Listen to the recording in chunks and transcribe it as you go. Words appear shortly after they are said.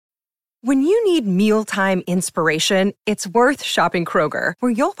When you need mealtime inspiration, it's worth shopping Kroger,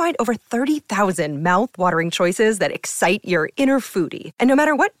 where you'll find over 30,000 mouth-watering choices that excite your inner foodie. And no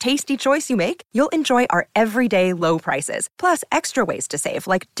matter what tasty choice you make, you'll enjoy our everyday low prices, plus extra ways to save,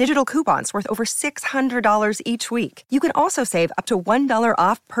 like digital coupons worth over $600 each week. You can also save up to $1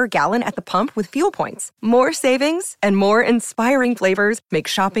 off per gallon at the pump with fuel points. More savings and more inspiring flavors make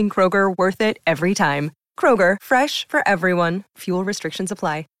shopping Kroger worth it every time. Kroger, fresh for everyone. Fuel restrictions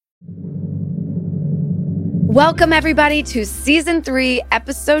apply. Welcome, everybody, to Season 3,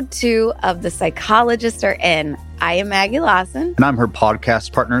 Episode 2 of The Psychologists Are In. I am Maggie Lawson. And I'm her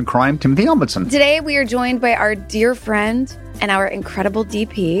podcast partner in crime, Timothy Elmondson. Today, we are joined by our dear friend and our incredible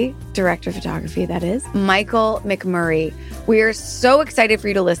DP, director of photography, that is, Michael McMurray. We are so excited for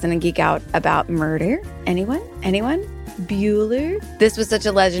you to listen and geek out about murder. Anyone? Bueller? This was such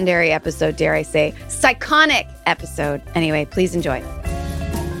a legendary episode, dare I say. Psychonic episode. Anyway, please enjoy.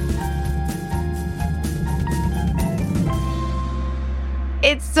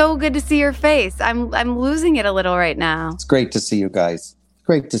 It's so good to see your face. I'm losing it a little right now. It's great to see you guys.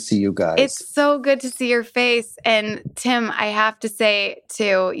 It's so good to see your face. And Tim, I have to say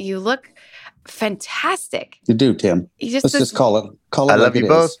too, you look fantastic. You do, Tim. Let's just call it. I love you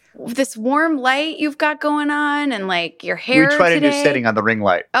both. This warm light you've got going on, and like your hair. We tried today. a new setting on the ring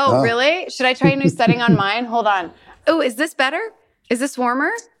light. Oh, really? Should I try a new setting on mine? Hold on. Oh, is this better? Is this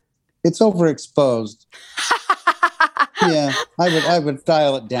warmer? It's overexposed. Yeah, I would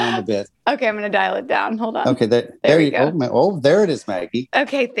dial it down a bit. Okay, I'm going to dial it down. Hold on. Okay, there you go. There it is, Maggie.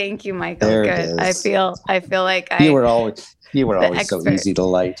 Okay, thank you, Michael. There Good. it is. I feel like you were always so easy to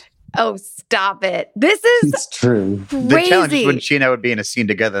light. Oh, stop it! This is it's true. Crazy. The challenge is when she and I would be in a scene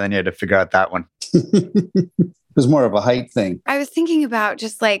together, then you had to figure out that one. It was more of a height thing. I was thinking about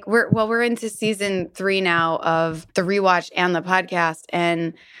just like we're into season 3 now of the rewatch and the podcast,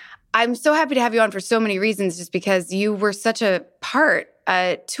 and I'm so happy to have you on for so many reasons, just because you were such a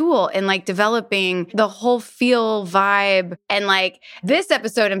tool in like developing the whole feel vibe. And like this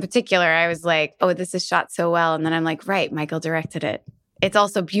episode in particular, I was like, oh, this is shot so well. And then I'm like, right, Michael directed it. It's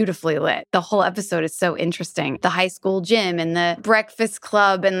also beautifully lit. The whole episode is so interesting. The high school gym and the breakfast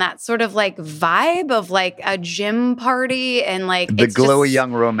club and that sort of like vibe of like a gym party and like the glowy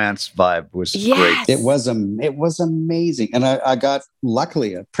young romance vibe was great. It was amazing. And I got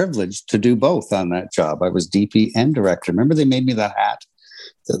luckily a privilege to do both on that job. I was DP and director. Remember they made me that hat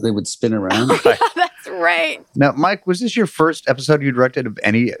that they would spin around? Oh, yeah, that's right. Now, Mike, was this your first episode you directed of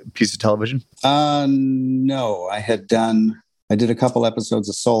any piece of television? No, I did a couple episodes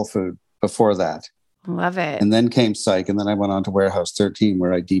of Soul Food before that. Love it. And then came Psych, and then I went on to Warehouse 13,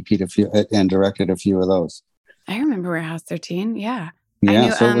 where I DP'd a few and directed a few of those. I remember Warehouse 13, yeah.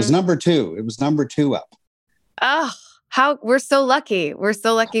 Yeah, so it was number 2. It was number 2 up. Oh, we're so lucky. We're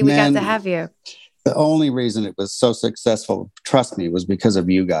so lucky we got to have you. The only reason it was so successful, trust me, was because of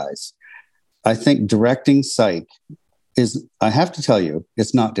you guys. I think directing Psych I have to tell you,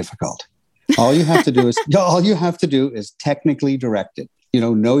 it's not difficult. All you have to do is technically direct it.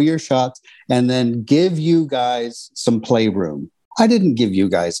 Know your shots and then give you guys some playroom. I didn't give you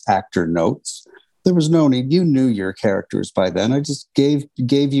guys actor notes. There was no need. You knew your characters by then. I just gave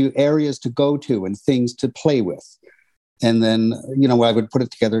you areas to go to and things to play with. And then, I would put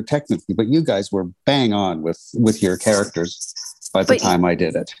it together technically, but you guys were bang on with your characters by the time I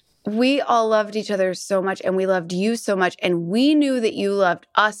did it. We all loved each other so much, and we loved you so much, and we knew that you loved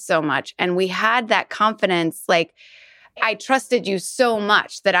us so much, and we had that confidence. Like, I trusted you so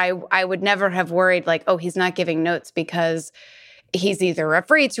much that I would never have worried, like, oh, he's not giving notes because he's either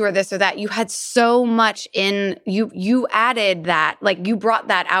afraid to or this or that. You had so much in you. You added that, like, you brought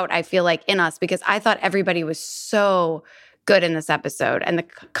that out, I feel like, in us, because I thought everybody was so good in this episode, and the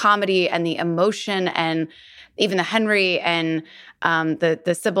comedy and the emotion and even the Henry and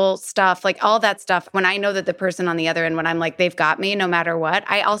the Sybil stuff, like all that stuff. When I know that the person on the other end, when I'm like, they've got me no matter what,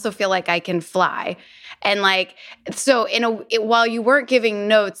 I also feel like I can fly. And like, so while you weren't giving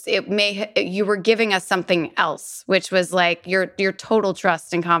notes, you were giving us something else, which was like your total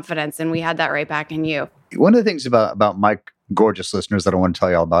trust and confidence. And we had that right back in you. One of the things about Mike, gorgeous listeners, that I want to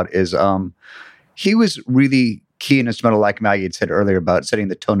tell you all about is he was really key and instrumental, like Maggie had said earlier, about setting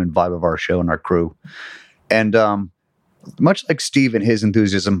the tone and vibe of our show and our crew. And much like Steve and his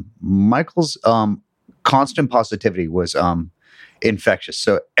enthusiasm, Michael's constant positivity was infectious.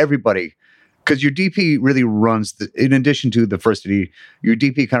 So everybody, because your DP really runs, in addition to the first AD, your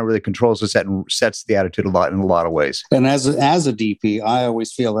DP kind of really controls the set and sets the attitude in a lot of ways. And as a DP, I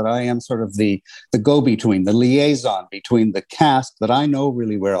always feel that I am sort of the go-between, the liaison between the cast that I know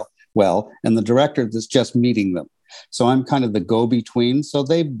really well, and the director that's just meeting them. So I'm kind of the go-between. So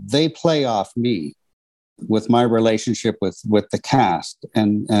they play off me with my relationship with the cast.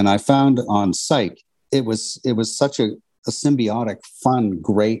 And I found on Psych, it was such a symbiotic, fun,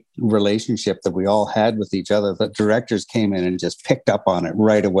 great relationship that we all had with each other, that directors came in and just picked up on it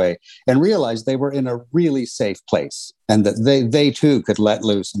right away and realized they were in a really safe place and that they too could let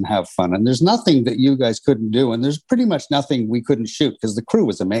loose and have fun. And there's nothing that you guys couldn't do. And there's pretty much nothing we couldn't shoot because the crew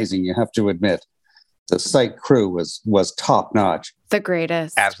was amazing. You have to admit, the Psych crew was top notch. The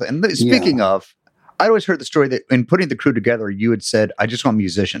greatest. Absolutely. And speaking of, I always heard the story that in putting the crew together, you had said, I just want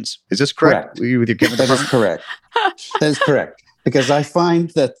musicians. Is this correct? With your that is correct. That is correct. Because I find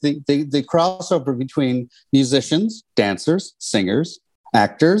that the crossover between musicians, dancers, singers,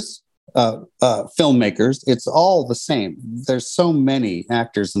 actors, filmmakers, it's all the same. There's so many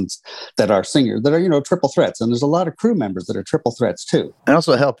actors that are singers that are, triple threats. And there's a lot of crew members that are triple threats too. And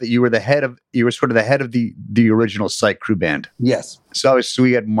also helped that you were sort of the head of the original Psych crew band. Yes. So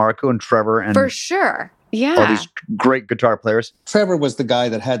we had Marco and Trevor and for sure. Yeah. All these great guitar players. Trevor was the guy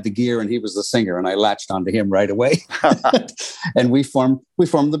that had the gear and he was the singer, and I latched onto him right away. And we formed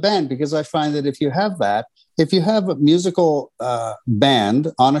the band because I find that if you have a musical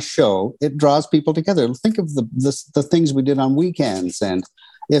band on a show, it draws people together. Think of the things we did on weekends. And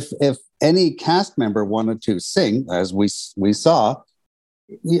if any cast member wanted to sing, as we saw,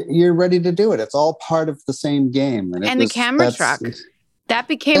 you're ready to do it. It's all part of the same game. And the camera truck. That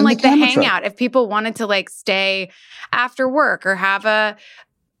became like the hangout. If people wanted to stay after work or have an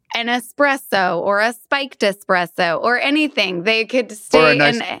espresso or a spiked espresso or anything, they could stay. Or a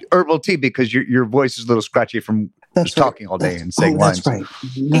nice herbal tea because your voice is a little scratchy from just talking all day and saying lines. That's right.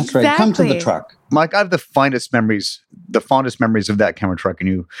 That's right. Come to the truck. Mike, I have the fondest memories of that camera truck and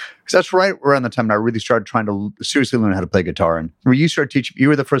you. Because that's right around the time I really started trying to seriously learn how to play guitar. And when you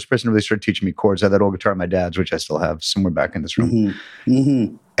were the first person to really start teaching me chords. I had that old guitar of my dad's, which I still have somewhere back in this room. Mm-hmm. Mm-hmm.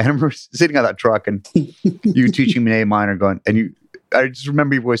 And I remember sitting on that truck and you teaching me an A minor I just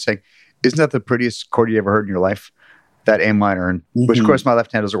remember your voice saying, isn't that the prettiest chord you ever heard in your life? That A minor, and which of course my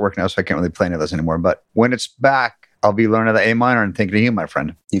left hand doesn't work now, so I can't really play any of those anymore. But when it's back, I'll be learning the A minor and thinking of you, my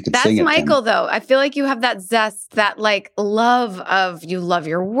friend. You could That's sing it, Michael, though. I feel like you have that zest, that love of you love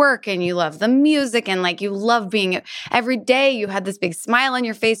your work and you love the music and you love being every day. You had this big smile on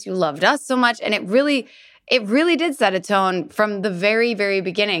your face. You loved us so much, and it really did set a tone from the very, very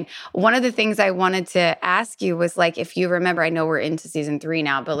beginning. One of the things I wanted to ask you was if you remember, I know we're into season 3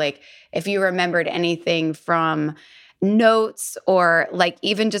 now, but if you remembered anything from notes or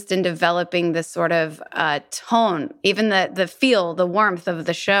even just in developing this sort of tone, even the feel, the warmth of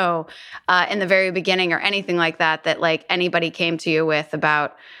the show in the very beginning or anything like that anybody came to you with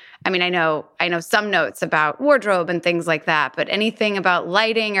about, I know some notes about wardrobe and things like that, but anything about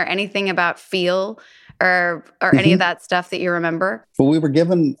lighting or anything about feel or any of that stuff that you remember? Well,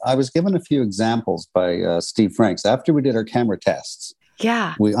 I was given a few examples by Steve Franks after we did our camera tests.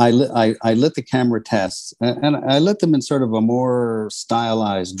 Yeah. I lit the camera tests and I lit them in sort of a more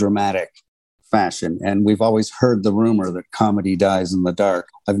stylized, dramatic fashion. And we've always heard the rumor that comedy dies in the dark.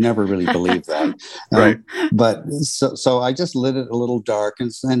 I've never really believed that. Right. But so I just lit it a little dark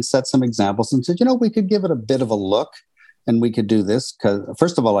and set some examples and said, we could give it a bit of a look and we could do this. Because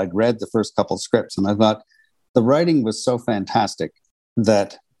first of all, I'd read the first couple of scripts and I thought the writing was so fantastic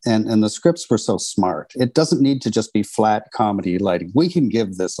that And the scripts were so smart. It doesn't need to just be flat comedy lighting. We can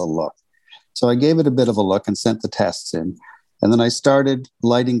give this a look. So I gave it a bit of a look and sent the tests in. And then I started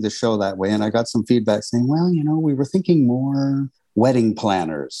lighting the show that way. And I got some feedback saying, well, we were thinking more Wedding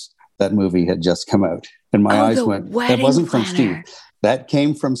Planners. That movie had just come out. And my eyes went, that wasn't from Steve. That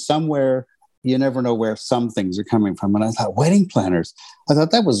came from somewhere. You never know where some things are coming from. And I thought, Wedding Planners. I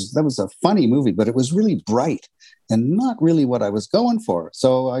thought that was a funny movie, but it was really bright and not really what I was going for.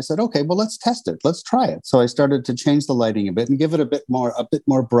 So I said, okay, well, let's test it. Let's try it. So I started to change the lighting a bit and give it a bit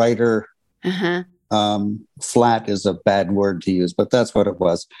more brighter. Flat is a bad word to use, but that's what it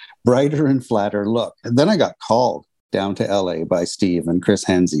was. Brighter and flatter look. And then I got called down to LA by Steve and Chris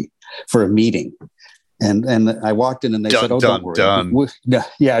Hensey for a meeting. And I walked in and they said, don't worry.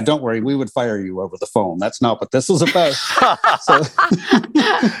 Don't worry. We would fire you over the phone. That's not what this is about.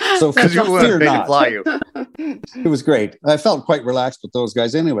 so fear not. Fly you. It was great. I felt quite relaxed with those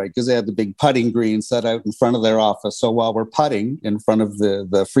guys anyway, because they had the big putting green set out in front of their office. So while we're putting in front of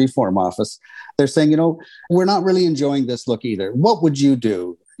the freeform office, they're saying, we're not really enjoying this look either. What would you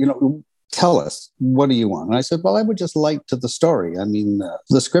do? Tell us, what do you want? And I said, well, I would just light to the story.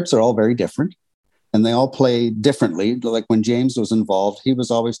 The scripts are all very different. And they all play differently. Like when James was involved, he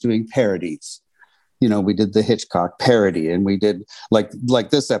was always doing parodies. we did the Hitchcock parody, and we did like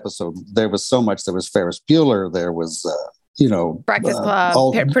this episode. There was so much. There was Ferris Bueller. There was, Breakfast Club,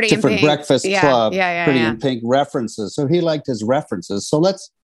 all Pretty in different Pink. Breakfast Club, Pretty in Pink references. So he liked his references. So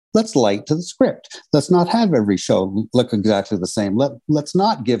let's light to the script. Let's not have every show look exactly the same. Let's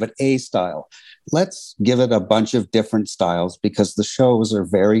not give it a style. Let's give it a bunch of different styles, because the shows are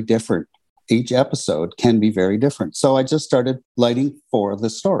very different. Each episode can be very different. So I just started lighting for the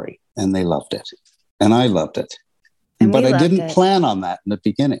story, and they loved it. And I loved it. But I didn't plan on that in the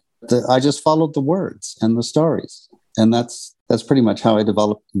beginning. I just followed the words and the stories. And that's pretty much how I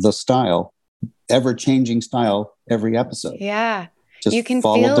developed the style, ever-changing style every episode. Yeah. Just you can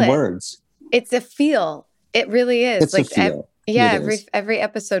follow feel the it. words. It's a feel. It really is. It's like a feel. Every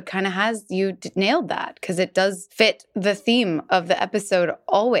episode kind of has, you nailed that, because it does fit the theme of the episode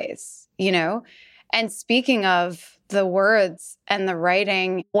always, And speaking of the words and the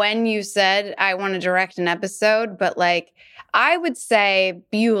writing, when you said, I want to direct an episode, but I would say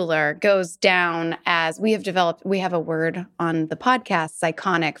Bueller goes down as, we have a word on the podcast,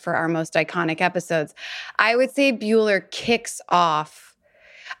 iconic, for our most iconic episodes. I would say Bueller kicks off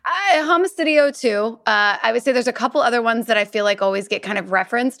Homicidio too. I would say there's a couple other ones that I feel like always get kind of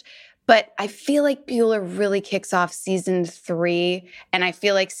referenced, but I feel like Bueller really kicks off season 3. And I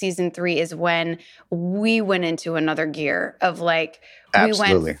feel like season 3 is when we went into another gear of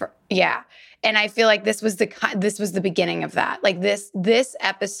Absolutely. And I feel like this was the beginning of that. This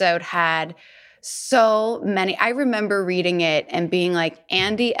episode had so many. I remember reading it and being like,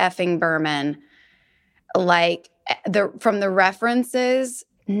 Andy effing Berman, from the references,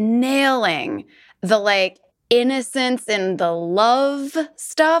 nailing the innocence and the love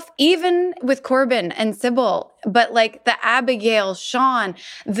stuff, even with Corbin and Sybil, but the Abigail, Sean,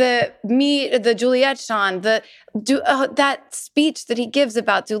 the Juliet, Sean, that speech that he gives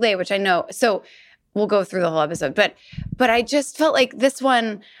about Dulé, which I know. So we'll go through the whole episode, but I just felt like this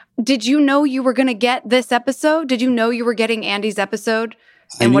one. Did you know you were going to get this episode? Did you know you were getting Andy's episode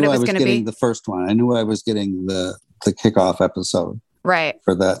and what it was going to be? The first one. I knew I was getting the kickoff episode. Right.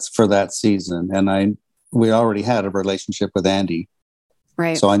 For that season. And we already had a relationship with Andy.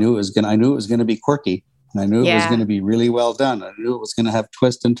 Right. So I knew it was going to be quirky, and I knew it was going to be really well done. I knew it was going to have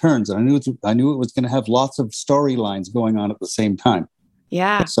twists and turns. And I knew it was going to have lots of storylines going on at the same time.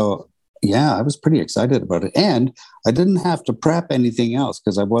 Yeah. So I was pretty excited about it. And I didn't have to prep anything else,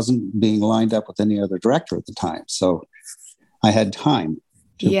 because I wasn't being lined up with any other director at the time. So I had time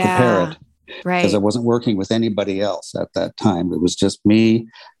to prepare it. Right. Because I wasn't working with anybody else at that time. It was just me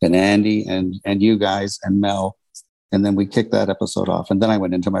and Andy and you guys and Mel. And then we kicked that episode off. And then I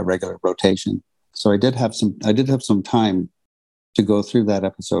went into my regular rotation. So I did have some time to go through that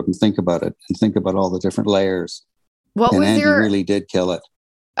episode and think about it, and think about all the different layers. Andy really did kill it.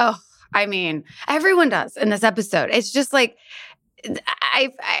 Oh, I mean, everyone does in this episode. It's just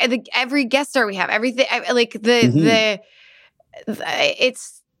every guest star we have, everything,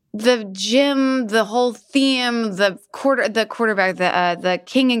 it's the gym, the whole theme, the quarterback, the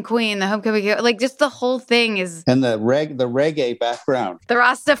king and queen, the homecoming, just the whole thing is. And the reggae background, the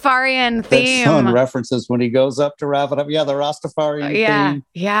Rastafarian theme. That song references when he goes up to wrap it up. Yeah, the Rastafarian theme.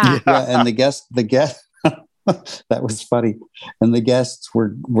 Yeah. And the guest. That was funny. And the guests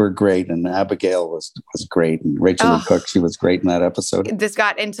were great. And Abigail was great. And Rachel Cook, she was great in that episode. This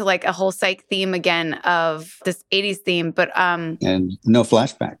got into a whole psych theme again of this 80s theme, but and no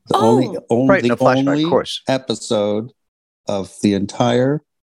flashback. The only of course, episode of the entire,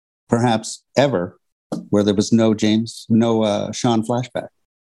 perhaps ever, where there was no Sean flashback.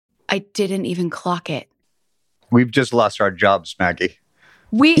 I didn't even clock it. We've just lost our jobs, Maggie.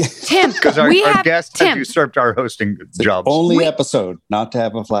 Tim, because our guest has usurped our hosting jobs. Only episode not to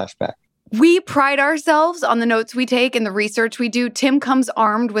have a flashback. We pride ourselves on the notes we take and the research we do. Tim comes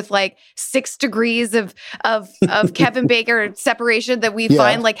armed with 6 degrees of Kevin Bacon separation that we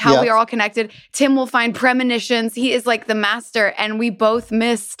find how we are all connected. Tim will find premonitions. He is the master, and we both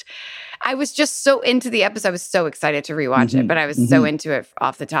missed. I was just so into the episode. I was so excited to rewatch it, but I was so into it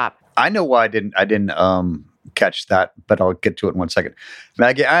off the top. I know why I didn't catch that, but I'll get to it in 1 second.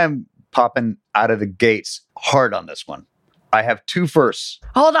 Maggie, I am popping out of the gates hard on this one. I have 2 firsts.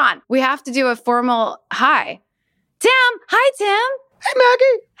 Hold on. We have to do a formal hi. Tim. Hi, Tim. Hey,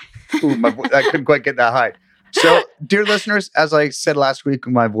 Maggie. I couldn't quite get that high. So, dear listeners, as I said last week,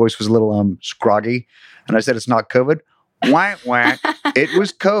 my voice was a little scroggy, and I said it's not COVID. Wah, wah. It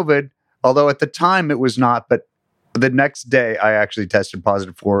was COVID, although at the time it was not, but the next day I actually tested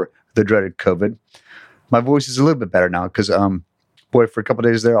positive for the dreaded COVID. My voice is a little bit better now because, for a couple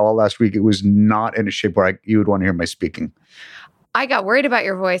of days there, all last week, it was not in a shape where you would want to hear my speaking. I got worried about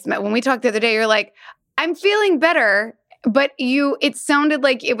your voice. When we talked the other day, you're like, I'm feeling better. But it sounded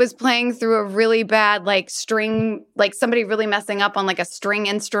like it was playing through a really bad, like, string, like somebody really messing up on like a string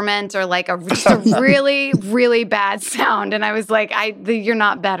instrument or like just a really, really bad sound. And I was like, you're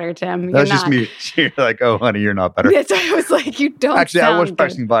not better, Tim. You're That was not. just me. You're like, oh, honey, you're not better. Yes, I was like, you don't Actually, sound I was good.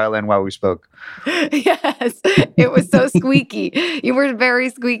 practicing violin while we spoke. Yes, it was so squeaky. You were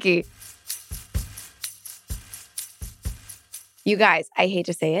very squeaky. You guys, I hate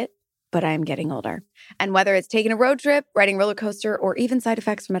to say it, but I am getting older. And whether it's taking a road trip, riding a roller coaster, or even side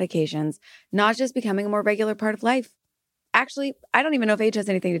effects from medications, nausea is becoming a more regular part of life. Actually, I don't even know if age has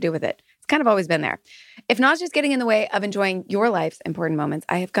anything to do with it. It's kind of always been there. If nausea is getting in the way of enjoying your life's important moments,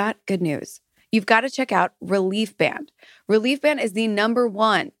 I have got good news. You've got to check out Relief Band. Relief Band is the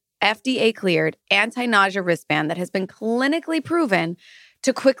 #1 FDA-cleared anti-nausea wristband that has been clinically proven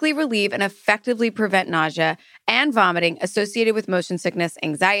to quickly relieve and effectively prevent nausea and vomiting associated with motion sickness,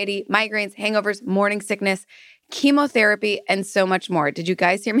 anxiety, migraines, hangovers, morning sickness, chemotherapy, and so much more. Did you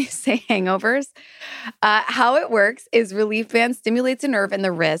guys hear me say hangovers? How it works is Relief Band stimulates a nerve in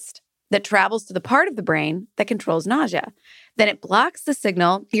the wrist that travels to the part of the brain that controls nausea. Then it blocks the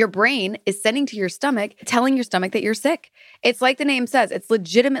signal your brain is sending to your stomach, telling your stomach that you're sick. It's like the name says, it's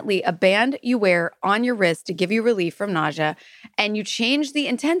legitimately a band you wear on your wrist to give you relief from nausea, and you change the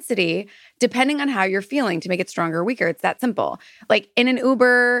intensity depending on how you're feeling to make it stronger or weaker. It's that simple. Like in an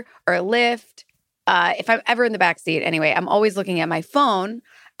Uber or a Lyft, if I'm ever in the backseat, anyway, I'm always looking at my phone,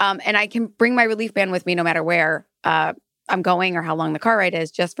 and I can bring my Relief Band with me no matter where I'm going or how long the car ride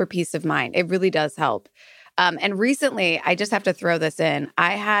is, just for peace of mind. It really does help. And recently, I just have to throw this in.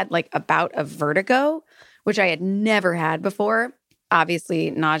 I had like a bout of vertigo, which I had never had before.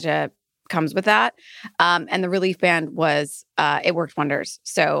 Obviously, nausea comes with that. And the Relief Band it worked wonders.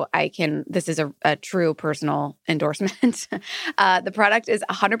 So this is a true personal endorsement. The product is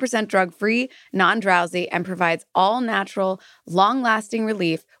 100% drug-free, non-drowsy, and provides all natural, long-lasting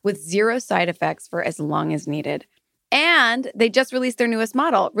relief with 0 side effects for as long as needed. And they just released their newest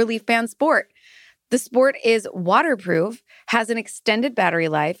model, Relief Band Sport. The Sport is waterproof, has an extended battery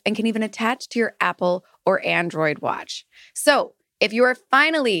life, and can even attach to your Apple or Android watch. So if you are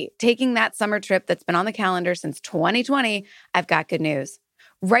finally taking that summer trip that's been on the calendar since 2020, I've got good news.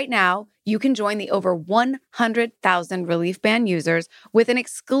 Right now, you can join the over 100,000 Relief Band users with an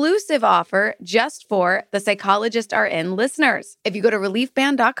exclusive offer just for the Psychologist Are In listeners. If you go to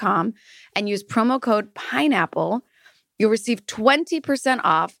reliefband.com and use promo code PINEAPPLE, you'll receive 20%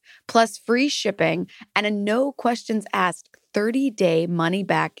 off plus free shipping and a no questions asked 30-day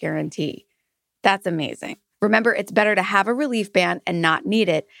money-back guarantee. That's amazing. Remember, it's better to have a Relief Band and not need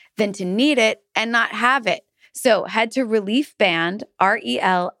it than to need it and not have it. So head to reliefband,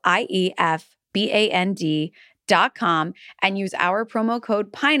 reliefband.com and use our promo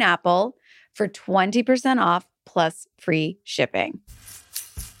code PINEAPPLE for 20% off plus free shipping.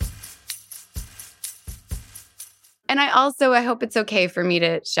 And I hope it's okay for me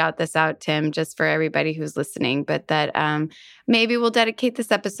to shout this out, Tim, just for everybody who's listening, but that maybe we'll dedicate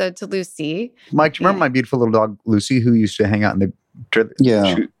this episode to Lucy. Mike, do you remember my beautiful little dog, Lucy, who used to hang out in the...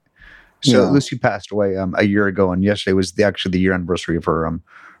 Yeah. So Lucy passed away a year ago, and yesterday was the year anniversary of her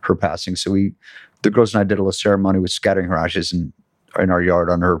passing. So the girls and I did a little ceremony with scattering her ashes in our yard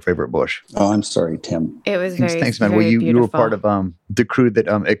on her favorite bush. Oh, I'm sorry, Tim. It was Thanks, man. very Well, you beautiful. were part of the crew that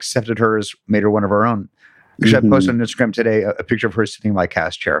accepted her made her one of our own. Because I posted on Instagram today a picture of her sitting in my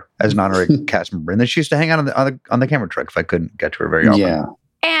cast chair as an honorary cast member, and then she used to hang out on the camera truck if I couldn't get to her very often. Yeah.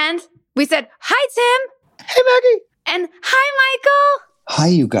 And we said, hi, Tim. Hey, Maggie. And hi, Michael. Hi,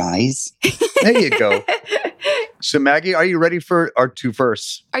 you guys. There you go. So, Maggie, are you ready for our 2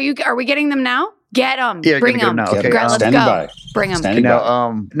 verses? Are we getting them now? Get them. Yeah, Bring them. now. Okay. Let's Standing go. by. Bring them. Standing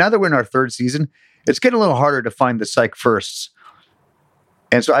by. Now that we're in our 3rd season, it's getting a little harder to find the psych firsts.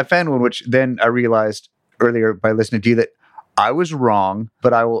 And so I found one, which then I realized earlier by listening to you that I was wrong,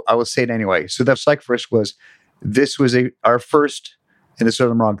 but I will say it anyway. So the psych first was our first, and this is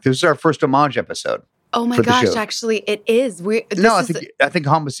I'm wrong. This is our first homage episode. Oh my gosh, actually, it is. I think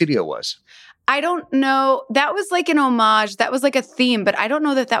Homicidio was. I don't know. That was like an homage. That was like a theme, but I don't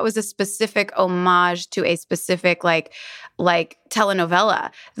know that was a specific homage to a specific like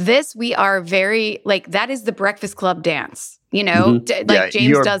telenovela. This, we are very, like, that is the Breakfast Club dance, you know?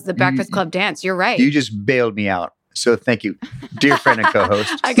 James does the Breakfast Club dance. You're right. You just bailed me out. So thank you, dear friend and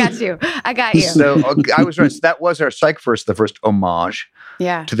co-host. I got you. So I was right. So that was our psych first, the first homage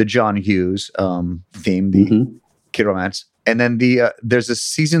to the John Hughes theme, the kid romance. And then there's a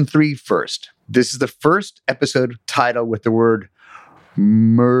season 3 first. This is the first episode title with the word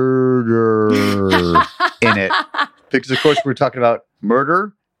murder in it. Because, of course, we're talking about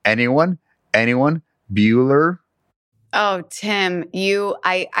murder. Anyone? Bueller. Oh, Tim,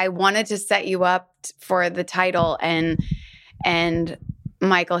 I wanted to set you up for the title, and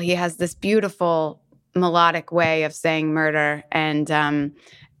Michael, he has this beautiful melodic way of saying murder, and so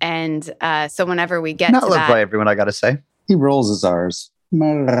whenever we get Not to loved that, by everyone, I got to say. He rolls his R's. Okay,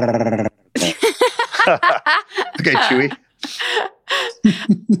 Chewy.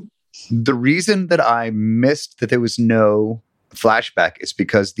 The reason that I missed that there was no flashback is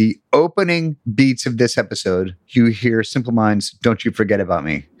because the opening beats of this episode, you hear Simple Minds' Don't You Forget About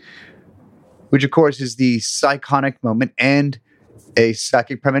Me, which, of course, is the psychonic moment and a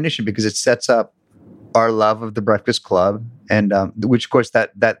psychic premonition because it sets up our love of The Breakfast Club, and which, of course,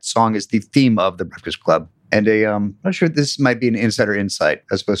 that song is the theme of The Breakfast Club. And I'm not sure this might be an insider insight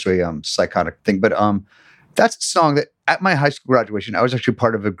as opposed to a psychonic thing, but that's a song that at my high school graduation, I was actually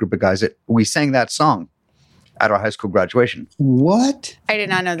part of a group of guys that we sang that song at our high school graduation. What? I did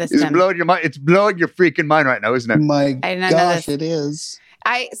not know this. It's blowing your mind. It's blowing your freaking mind right now, isn't it? My I did not know gosh, this. it is.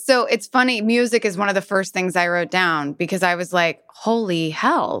 So it's funny. Music is one of the first things I wrote down because I was like, holy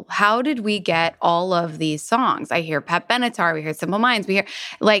hell, how did we get all of these songs? I hear Pat Benatar, we hear Simple Minds,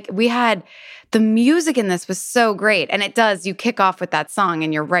 we had the music in this was so great. And it does, you kick off with that song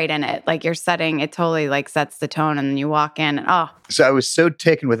and you're right in it. Like you're setting, it totally like sets the tone and then you walk in and So I was so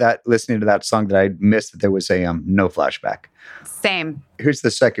taken with that, listening to that song that I missed that there was a no flashback. Same. Here's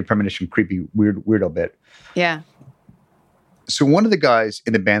the psychic premonition, creepy, weirdo bit. Yeah. So one of the guys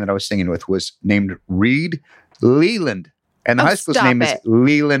in the band that I was singing with was named Reed Leland. And the high school's name is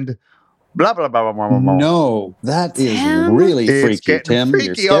Leland, blah, blah, blah, blah, blah, blah. No, that is Tim? really It's freaky, getting Tim.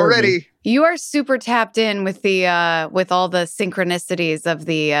 freaky You're already. me. You are super tapped in with the with all the synchronicities of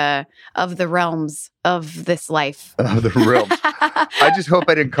the realms of this life. Of the realms. I just hope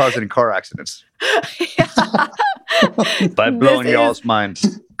I didn't cause any car accidents by blowing y'all's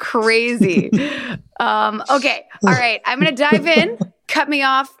minds. Crazy. Okay. All right. I'm going to dive in. Cut me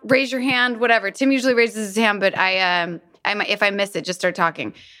off. Raise your hand. Whatever. Tim usually raises his hand, but if I miss it, just start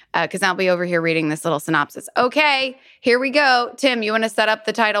talking because I'll be over here reading this little synopsis. Okay, here we go. Tim, you want to set up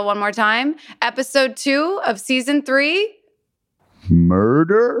the title one more time? Episode 2 of season 3.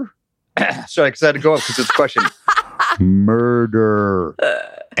 Murder? Sorry, because I had to go up because it's a question. Murder.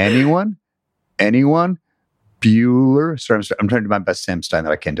 Anyone? Bueller? Sorry, I'm trying to do my best Sam Stein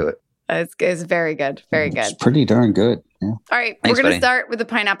that I can do it. It's very good. Very good. It's pretty darn good. Yeah. All right, Thanks, we're going to buddy. start with the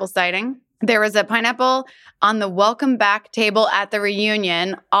pineapple sighting. There was a pineapple on the welcome back table at the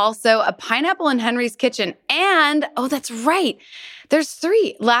reunion. Also, a pineapple in Henry's kitchen. And, oh, that's right. There's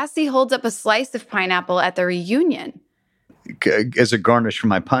 3. Lassie holds up a slice of pineapple at the reunion. As a garnish for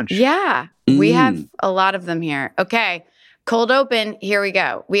my punch. Yeah, we have a lot of them here. Okay, cold open. Here we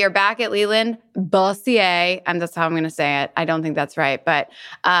go. We are back at Leland Bossier. That's how I'm going to say it. I don't think that's right. But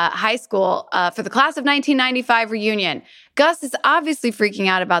high school for the class of 1995 reunion. Gus is obviously freaking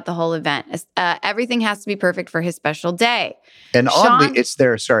out about the whole event. Everything has to be perfect for his special day. And oddly, it's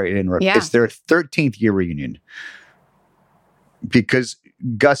their, sorry to interrupt, Yeah. it's their 13th year reunion. Because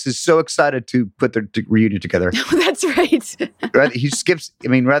Gus is so excited to put their reunion together. That's right. Right? He skips,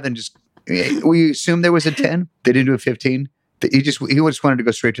 rather than just, we assume there was a 10. They didn't do a 15. He just wanted to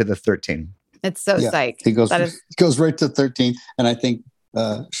go straight to the 13. It's so psych. He goes right to 13. And I think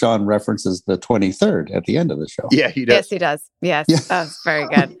Sean references the 23rd at the end of the show. Yeah, he does. Yes, he does. Yes. Yeah. That's very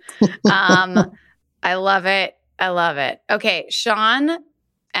good. I love it. Okay, Sean,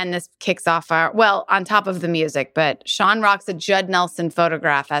 and this kicks off on top of the music, but Sean rocks a Judd Nelson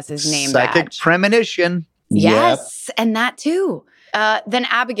photograph as his name Psychic badge. premonition. Yes, and that too. Then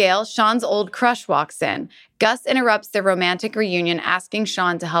Abigail, Sean's old crush, walks in. Gus interrupts their romantic reunion, asking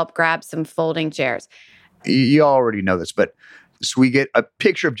Sean to help grab some folding chairs. You already know this, but so we get a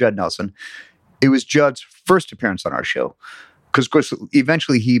picture of Judd Nelson. It was Judd's first appearance on our show. Because, of course,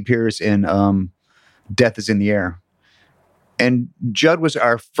 eventually he appears in Death is in the Air. And Judd was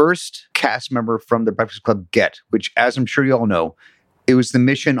our first cast member from the Breakfast Club Get, which, as I'm sure you all know, it was the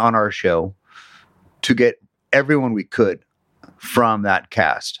mission on our show to get everyone we could from that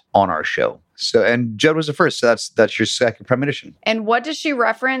cast on our show. So, and Judd was the first. So that's your second premonition. And what does she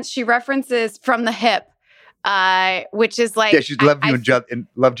reference? She references From the Hip, which is like... Yeah, she loved you and Judd and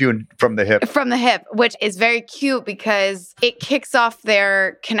loved you and From the Hip. From the Hip, which is very cute because it kicks off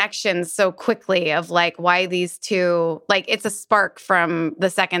their connections so quickly of like why these two, like it's a spark from the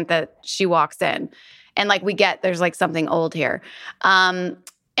second that she walks in. And like there's like something old here.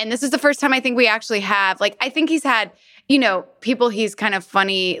 And this is the first time I think we actually have, like, I think he's had, people he's kind of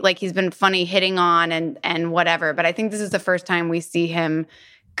funny, like he's been funny hitting on and whatever. But I think this is the first time we see him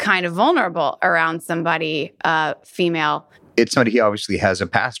kind of vulnerable around somebody, female. It's somebody he obviously has a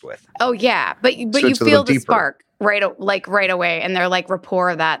past with. Oh yeah, but So you it's a feel little the deeper. spark right away, and they're like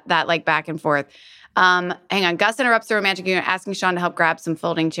rapport that like back and forth. Hang on. Gus interrupts the romantic union, asking Sean to help grab some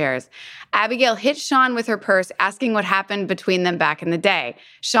folding chairs. Abigail hits Sean with her purse, asking what happened between them back in the day.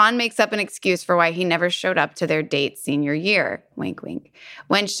 Sean makes up an excuse for why he never showed up to their date senior year. Wink, wink.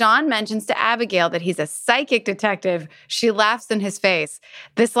 When Sean mentions to Abigail that he's a psychic detective, she laughs in his face.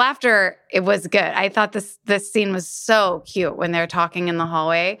 This laughter, it was good. I thought this scene was so cute when they're talking in the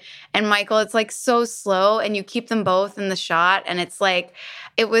hallway. And Michael, it's like so slow, and you keep them both in the shot, and it's like,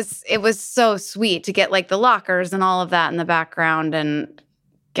 it was so sweet to get like the lockers and all of that in the background and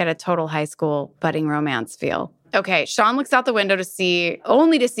get a total high school budding romance feel. Okay, Sean looks out the window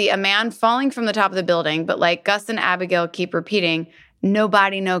only to see a man falling from the top of the building, but like Gus and Abigail keep repeating, no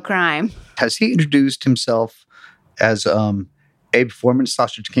body, no crime. Has he introduced himself as Abe Foreman,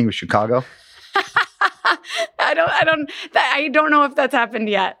 Sausage King of Chicago? I don't know if that's happened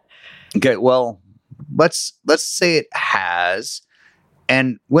yet. Okay, well, let's say it has.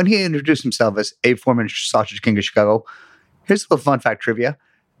 And when he introduced himself as Abe Foreman, Sausage King of Chicago, here's a little fun fact trivia.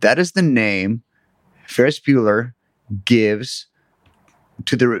 That is the name Ferris Bueller gives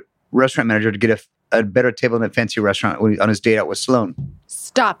to the restaurant manager to get a better table in a fancy restaurant on his date out with Sloane.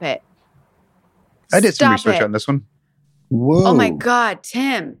 Stop it. I did some Stop research it. on this one. Whoa. Oh my God,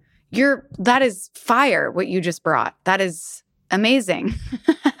 Tim, that is fire, what you just brought. That is amazing.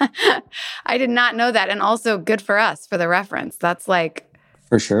 I did not know that. And also good for us for the reference. That's like,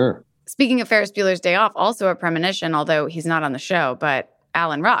 For sure. speaking of Ferris Bueller's Day Off, also a premonition, although he's not on the show, but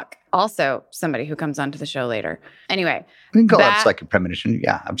Alan Ruck, also somebody who comes onto the show later. Anyway. We can call that like a premonition.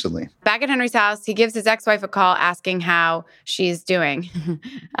 Yeah, absolutely. Back at Henry's house, he gives his ex-wife a call asking how she's doing.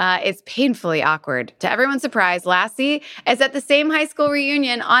 It's painfully awkward. To everyone's surprise, Lassie is at the same high school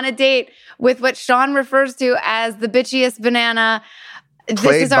reunion on a date with what Sean refers to as the bitchiest banana.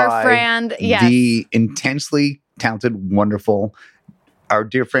 This is our friend. Yes. The intensely talented, wonderful, our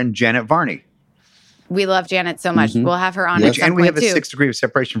dear friend Janet Varney. We love Janet so much. Mm-hmm. We'll have her on Yes. at some And we point have a too. 6 degree of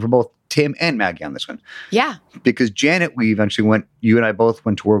separation for both Tim and Maggie on this one. Yeah. Because Janet, we eventually you and I both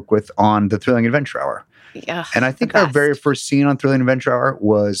went to work with on the Thrilling Adventure Hour. Ugh, And I think the our best. very first scene on Thrilling Adventure Hour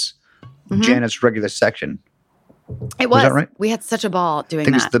was Janet's regular section. It Was was. that right? We had such a ball I doing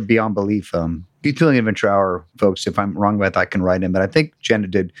think it's that. the Beyond Belief. The Thrilling Adventure Hour, folks, if I'm wrong about that, I can write in. But I think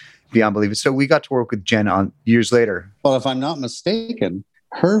Janet did Beyond Belief. So we got to work with Janet on years later. Well, if I'm not mistaken,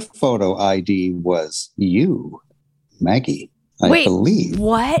 her photo ID was you, Maggie, I Wait, believe.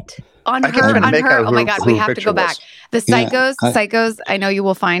 what? On I can her, try to on make her. out Oh who my her- God, who we her have to picture go back. was. The Yeah, psychos, I know you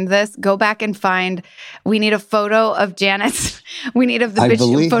will find this. Go back and find, we need a photo of Janet's. We need of the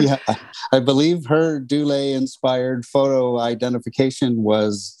bitch photo. I believe her Dule-inspired photo identification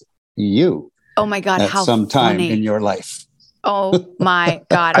was you Oh my God, at how some time funny. in your life. Oh my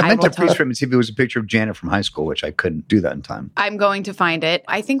God. I meant will to freeze frame and see if it was a picture of Janet from high school, which I couldn't do that in time. I'm going to find it.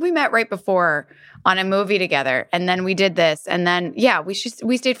 I think we met right before on a movie together, and then we did this, and then we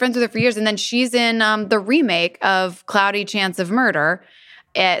stayed friends with her for years, and then she's in the remake of Cloudy Chance of Murder.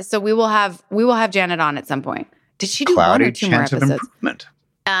 So we will have Janet on at some point. Did she do Cloudy one or two more Chance of episodes? Improvement.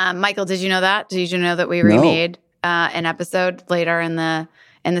 Michael, did you know that? Did you know that we No. remade an episode later in the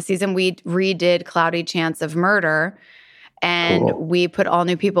season? We redid Cloudy Chance of Murder. And Cool. we put all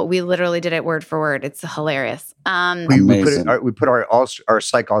new people. We literally did it word for word. It's hilarious. Amazing. We put our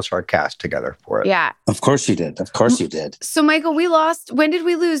Psych All-Star cast together for it. Yeah. Of course you did. Of course you did. So, Michael, when did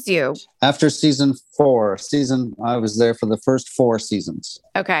we lose you? After season 4, I was there for the first 4 seasons.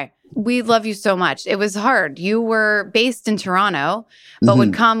 Okay. We love you so much. It was hard. You were based in Toronto, but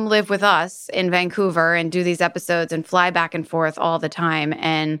would come live with us in Vancouver and do these episodes and fly back and forth all the time.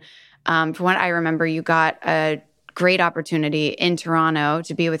 And from what I remember, you got a great opportunity in Toronto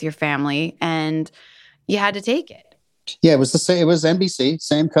to be with your family, and you had to take it. Yeah, it was the same. It was NBC,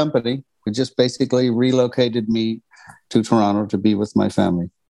 same company. We just basically relocated me to Toronto to be with my family.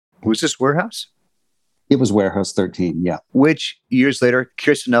 Was this Warehouse? It was Warehouse 13, yeah. Which years later,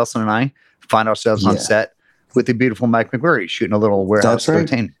 Kirsten Nelson and I find ourselves on Yeah. set with the beautiful Mike McMurray shooting a little Warehouse That's right.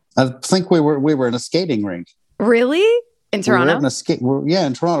 13. I think we were in a skating rink. Really? In Toronto? We were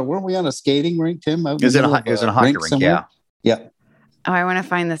in Toronto. Weren't we on a skating rink, Tim? It was in a hockey rink, somewhere? yeah. Yeah. Oh, I want to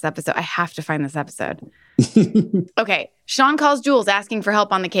find this episode. I have to find this episode. Okay. Sean calls Jules asking for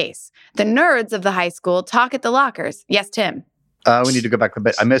help on the case. The nerds of the high school talk at the lockers. Yes, Tim. We need to go back a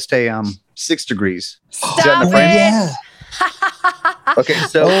bit. I missed a 6 degrees. Stop Is it! that Yeah. Okay,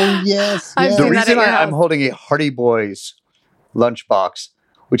 so Oh, yes. I've yes. the seen that reason at your I'm house. holding a Hardy Boys lunchbox,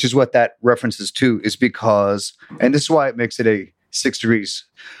 which is what that references to, is because, and this is why it makes it a 6 Degrees.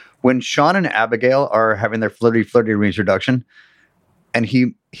 When Sean and Abigail are having their flirty reintroduction, and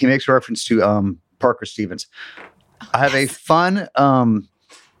he makes a reference to Parker Stevens. I have a fun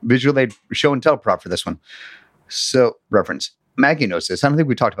visual aid show and tell prop for this one. So, reference. Maggie knows this. I don't think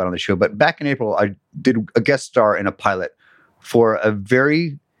we talked about it on the show, but back in April, I did a guest star in a pilot for a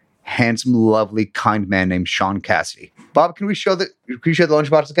very handsome, lovely, kind man named Sean Cassidy. Bob, can we show the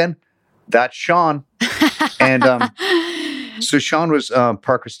lunchbox again? That's Sean. And so Sean was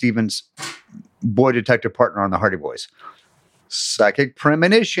Parker Stevens' boy detective partner on the Hardy Boys. Psychic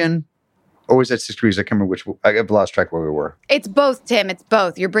premonition. Or was that 6 Degrees? I can't remember which. I've lost track where we were. It's both, Tim. It's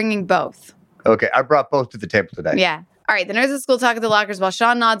both. You're bringing both. Okay. I brought both to the table today. Yeah. All right. The nerds at school talk at the lockers while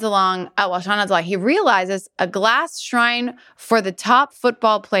Sean nods along. He realizes a glass shrine for the top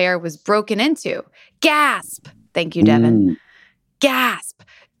football player was broken into. Gasp. Thank you, Devin. Gasp.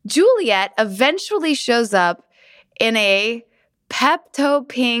 Juliet eventually shows up in a Pepto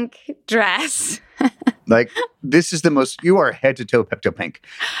pink dress. Like, this is the most, you are head to toe Pepto pink.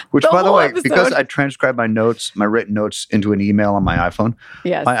 Which, by the way, episode. Because I transcribe my written notes into an email on my iPhone,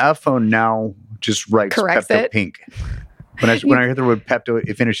 my iPhone now just writes Pepto pink. When I hear the word Pepto,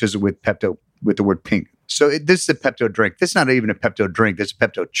 it finishes with Pepto with the word pink. So this is a Pepto drink. This is not even a Pepto drink. This is a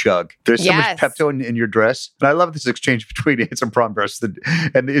Pepto chug. There's so much Pepto in your dress. And I love this exchange between handsome prom dress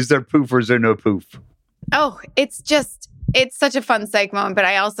and is there poof or is there no poof? Oh, it's such a fun psych moment, but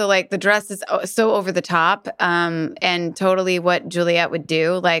I also like the dress is so over the top and totally what Juliet would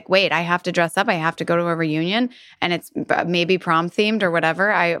do. Like, wait, I have to dress up. I have to go to a reunion and it's maybe prom themed or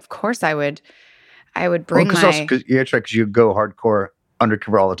whatever. Of course I would bring because you go hardcore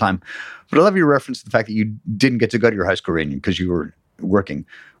undercover all the time. But I love your reference to the fact that you didn't get to go to your high school reunion because you were working,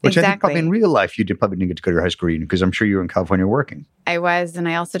 which I think probably in real life you probably didn't get to go to your high school reunion because I'm sure you were in California working. I was, and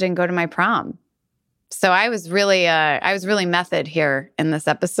I also didn't go to my prom. So I was really method here in this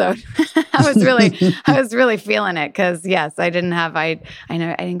episode. I was really feeling it because yes, I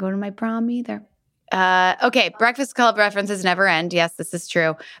didn't go to my prom either. Okay, Breakfast Club references never end. Yes, this is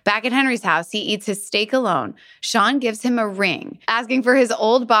true. Back at Henry's house, he eats his steak alone. Sean gives him a ring, asking for his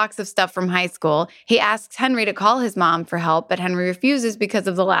old box of stuff from high school. He asks Henry to call his mom for help, but Henry refuses because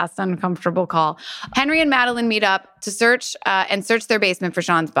of the last uncomfortable call. Henry and Madeline meet up to search their basement for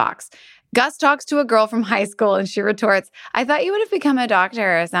Sean's box. Gus talks to a girl from high school and she retorts, I thought you would have become a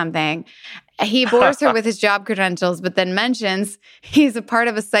doctor or something. He bores her with his job credentials, but then mentions he's a part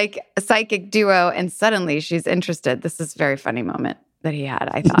of a psychic duo and suddenly she's interested. This is a very funny moment that he had,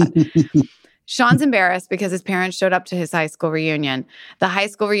 I thought. Sean's embarrassed because his parents showed up to his high school reunion. The high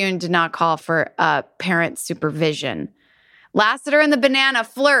school reunion did not call for parent supervision. Lassiter and the banana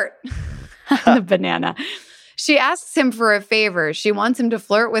flirt. The banana. She asks him for a favor. She wants him to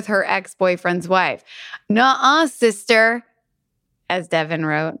flirt with her ex-boyfriend's wife. Nuh-uh, sister, as Devin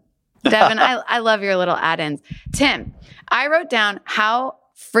wrote. Devin, I love your little add-ins. Tim, I wrote down how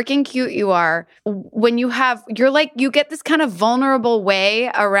freaking cute you are when you get this kind of vulnerable way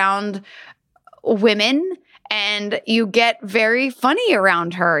around women and you get very funny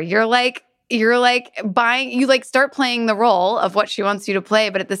around her. You're like start playing the role of what she wants you to play.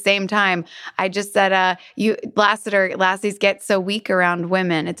 But at the same time, I just said, Lassies get so weak around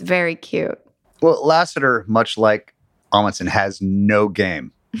women. It's very cute. Well, Lassiter, much like Amundsen, has no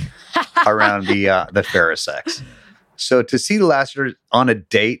game around the fairer sex. So to see Lassiter on a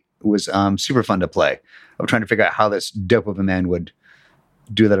date was super fun to play. I'm trying to figure out how this dope of a man would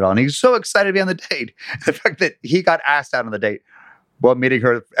do that at all. And he's so excited to be on the date. The fact that he got asked out on the date while meeting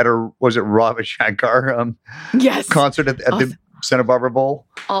her at Ravi Shankar concert at the Santa Barbara Bowl.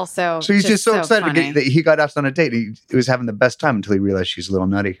 Also, so he's just so excited that he got asked on a date. He was having the best time until he realized she's a little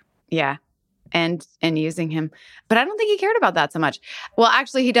nutty. Yeah. And using him. But I don't think he cared about that so much. Well,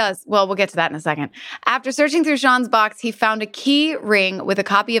 actually, he does. Well, we'll get to that in a second. After searching through Sean's box, he found a key ring with a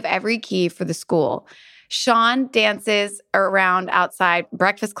copy of every key for the school. Sean dances around outside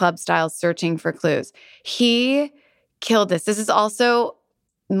Breakfast Club style searching for clues. He killed this. This is also,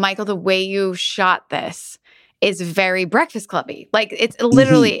 Michael, the way you shot this is very Breakfast Clubby. Like, it's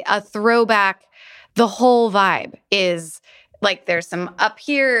literally a throwback. The whole vibe is like there's some up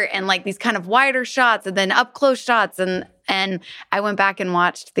here and like these kind of wider shots and then up close shots. And I went back and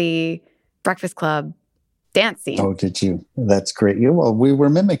watched the Breakfast Club dance scene. Oh, did you? That's great. Well, we were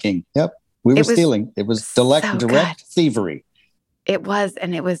mimicking. Yep. We were stealing. It was direct thievery. It was,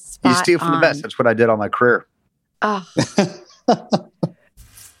 and it was spot on. You steal from the best. That's what I did all my career. Oh.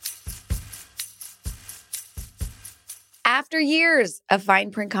 After years of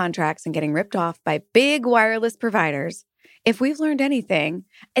fine print contracts and getting ripped off by big wireless providers, if we've learned anything,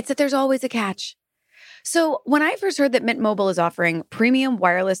 it's that there's always a catch. So when I first heard that Mint Mobile is offering premium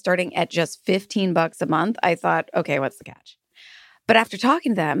wireless starting at just $15 a month, I thought, okay, what's the catch? But after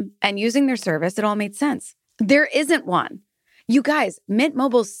talking to them and using their service, it all made sense. There isn't one. You guys, Mint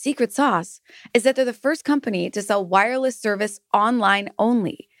Mobile's secret sauce is that they're the first company to sell wireless service online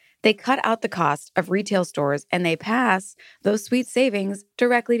only. They cut out the cost of retail stores and they pass those sweet savings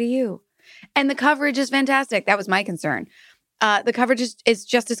directly to you. And the coverage is fantastic. That was my concern. The coverage is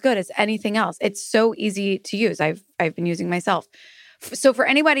just as good as anything else. It's so easy to use. I've been using myself. So for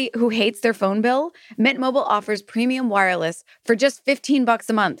anybody who hates their phone bill, Mint Mobile offers premium wireless for just $15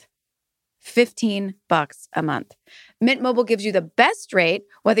 a month. $15 a month. Mint Mobile gives you the best rate,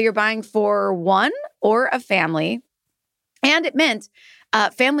 whether you're buying for one or a family. And at Mint,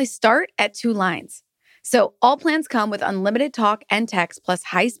 families start at 2 lines. So all plans come with unlimited talk and text plus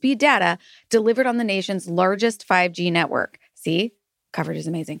high-speed data delivered on the nation's largest 5G network. See? Coverage is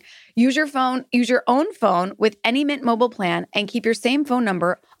amazing. Use your own phone with any Mint Mobile plan and keep your same phone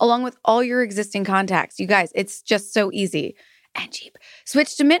number along with all your existing contacts. You guys, it's just so easy and cheap.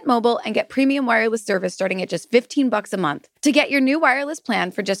 Switch to Mint Mobile and get premium wireless service starting at just $15 a month. To get your new wireless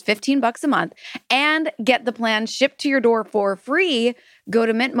plan for just $15 a month and get the plan shipped to your door for free, go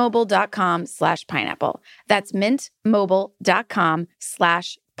to mintmobile.com/pineapple. That's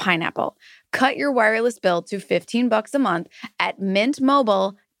mintmobile.com/pineapple. Cut your wireless bill to $15 a month at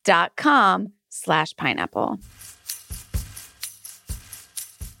mintmobile.com/pineapple.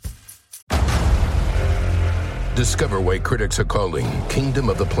 Discover why critics are calling Kingdom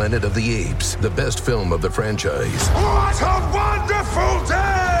of the Planet of the Apes the best film of the franchise. What a wonderful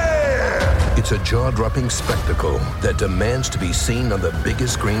day! It's a jaw-dropping spectacle that demands to be seen on the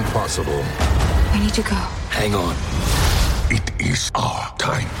biggest screen possible. We need to go. Hang on. It is our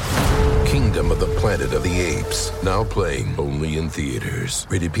time. Kingdom of the Planet of the Apes. Now playing only in theaters.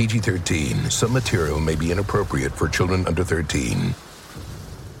 Rated PG-13. Some material may be inappropriate for children under 13.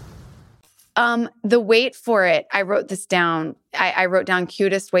 The wait for it, I wrote this down. I wrote down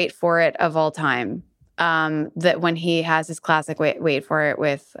cutest wait for it of all time. That when he has his classic wait for it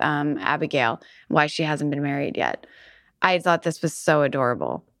with Abigail, why she hasn't been married yet. I thought this was so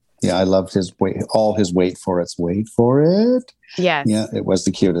adorable. Yeah, I loved his all his wait for it. Yes. Yeah, it was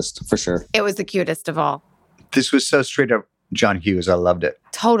the cutest for sure. It was the cutest of all. This was so straight up John Hughes. I loved it.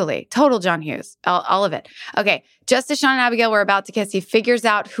 Totally. Total John Hughes. All of it. Okay. Just as Sean and Abigail were about to kiss, he figures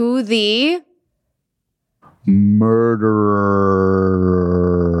out who the Murderer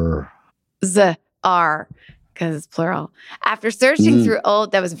are, because it's plural. After searching through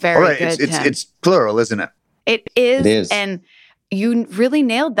old, that was very good, Tim. It's plural, isn't it? It is. It is. And you really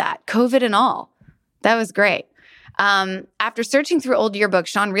nailed that. COVID and all. That was great. After searching through old yearbooks,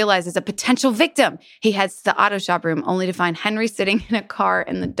 Sean realizes a potential victim. He heads to the auto shop room only to find Henry sitting in a car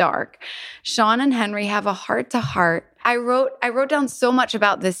in the dark. Sean and Henry have a heart-to-heart. I wrote down so much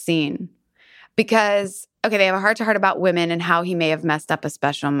about this scene because, okay, they have a heart-to-heart about women and how he may have messed up a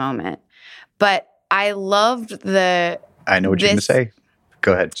special moment. But I loved I know what you're going to say.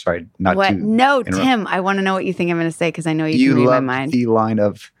 Go ahead. Sorry. No, Tim, I want to know what you think I'm going to say because I know you can read my mind. The line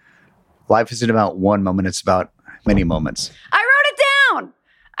of life isn't about one moment, it's about many moments. I wrote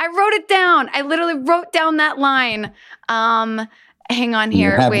it down. I literally wrote down that line. Hang on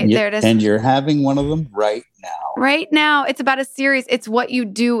here. Wait, there it is. And you're having one of them right now. Right now. It's about a series. It's what you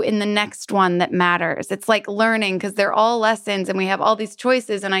do in the next one that matters. It's like learning because they're all lessons and we have all these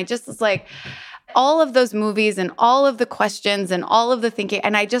choices. And I just was like, all of those movies and all of the questions and all of the thinking.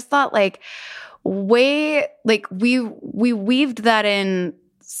 And I just thought we weaved that in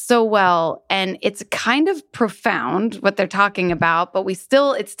so well. And it's kind of profound what they're talking about, but it's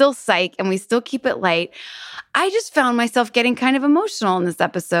still psych and we still keep it light. I just found myself getting kind of emotional in this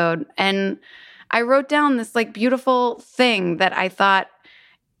episode. And I wrote down this beautiful thing that I thought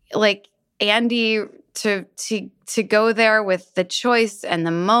Andy to go there with the choice and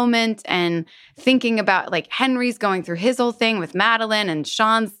the moment and thinking about Henry's going through his whole thing with Madeline and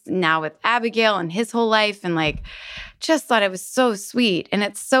Sean's now with Abigail and his whole life and just thought it was so sweet and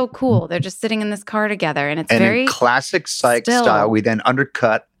it's so cool. They're just sitting in this car together and it's very in classic Psych still. Style. We then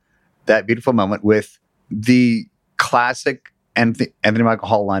undercut that beautiful moment with the classic Anthony Michael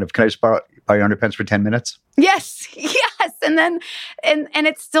Hall line of "Can I just borrow your underpants for 10 minutes?" Yes. And then, and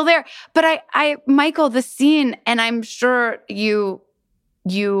it's still there. But Michael, the scene, and I'm sure you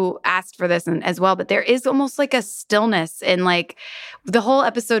asked for this as well, but there is almost a stillness in the whole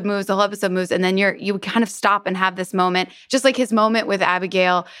episode moves, and then you kind of stop and have this moment, just like his moment with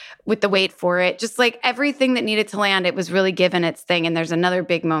Abigail, with the wait for it, just everything that needed to land, it was really given its thing. And there's another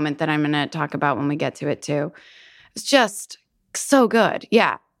big moment that I'm going to talk about when we get to it too. It's just so good.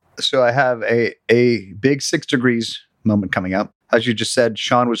 Yeah. So I have a big 6 degrees moment coming up. As you just said,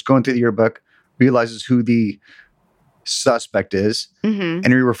 Sean was going through the yearbook, realizes who the suspect is, and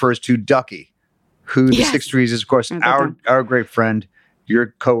he refers to Ducky, who the 6 degrees is, of course, our great friend,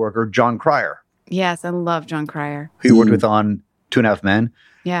 your coworker, John Cryer. Yes, I love John Cryer. Who you worked with on 2.5 Men.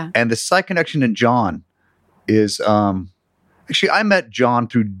 Yeah. And the side connection in John is, actually, I met John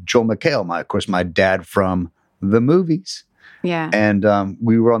through Joel McHale, my dad from the movies. Yeah. And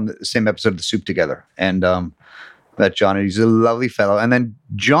we were on the same episode of The Soup together. And met John, and he's a lovely fellow. And then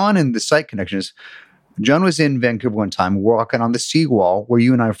John and the site connection is, John was in Vancouver one time walking on the seawall where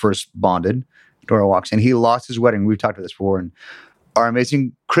you and I first bonded, Dora walks, and he lost his wedding. We've talked about this before. And our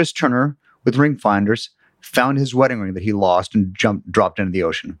amazing Chris Turner with Ring Finders found his wedding ring that he lost and dropped into the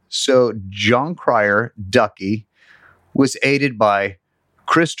ocean. So John Cryer, Ducky, was aided by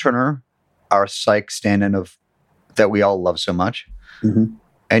Chris Turner, our psych stand-in that we all love so much,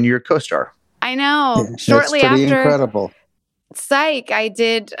 and your co-star. I know. Yeah, Shortly that's pretty after incredible. Psych, I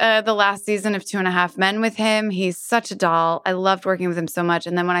did the last season of 2.5 Men with him. He's such a doll. I loved working with him so much.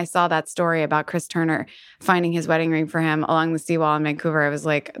 And then when I saw that story about Chris Turner finding his wedding ring for him along the seawall in Vancouver, I was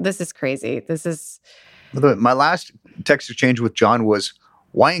like, this is crazy. This is... My last text exchange with John was,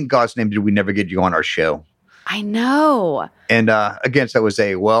 why in God's name did we never get you on our show? I know. And again, so that was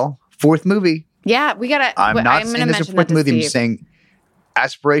fourth movie. Yeah, we got to... I'm not saying there's a fourth movie. I'm saying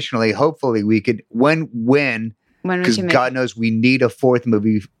aspirationally, hopefully we could, because God knows we need a fourth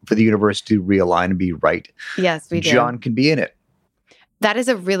movie for the universe to realign and be right. Yes, we do. John can be in it. That is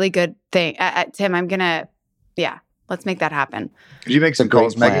a really good thing. Tim, let's make that happen. Could you make some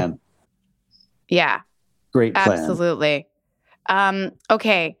calls, Megan? Yeah. Great plan. Absolutely.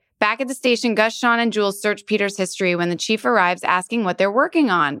 Okay. Back at the station, Gus, Sean, and Jules search Peter's history when the chief arrives asking what they're working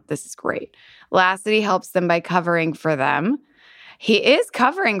on. This is great. Lassity helps them by covering for them. He is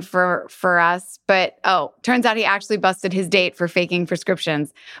covering for us, but turns out he actually busted his date for faking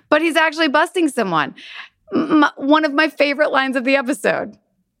prescriptions. But he's actually busting someone. One of my favorite lines of the episode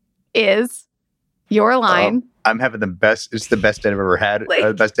is your line. I'm having the best. It's the best date I've ever had.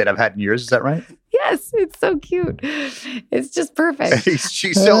 The best date I've had in years. Is that right? Yes, it's so cute. It's just perfect.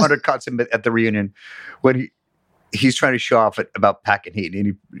 She so undercuts him at the reunion when he's trying to show off about packing heat, and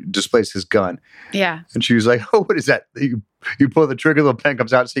he displays his gun. Yeah. And she was like, "Oh, what is that? You pull the trigger, the little pen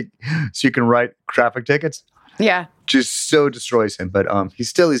comes out, so you can write traffic tickets." Yeah. Just so destroys him, but he's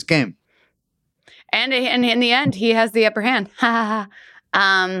still his game. And in the end, he has the upper hand.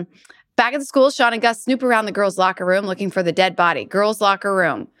 Back at the school, Sean and Gus snoop around the girls' locker room looking for the dead body. Girls' locker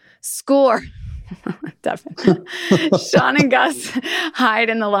room. Score. Definitely. Sean and Gus hide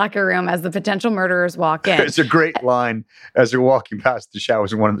in the locker room as the potential murderers walk in. It's a great line as they're walking past the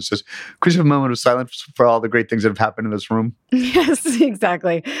showers, and one of them says, "Could you have a moment of silence for all the great things that have happened in this room?" Yes,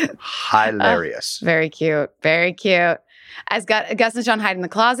 exactly. Hilarious. Very cute. Very cute. As Gus and Sean hide in the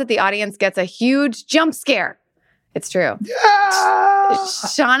closet, the audience gets a huge jump scare. It's true. Yeah!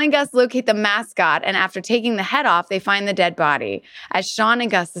 Sean and Gus locate the mascot, and after taking the head off, they find the dead body. As Sean and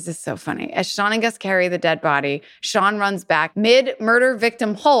Gus, this is so funny. As Sean and Gus carry the dead body, Sean runs back mid-murder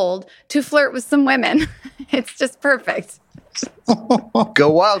victim hold to flirt with some women. It's just perfect. Go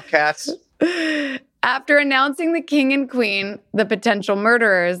Wildcats. After announcing the king and queen, the potential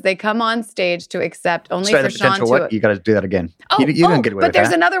murderers, they come on stage to accept only for Sean to... What? You got to do that again. You didn't get away with that. But there's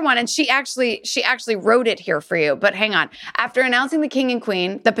another one, and she actually wrote it here for you. But hang on. After announcing the king and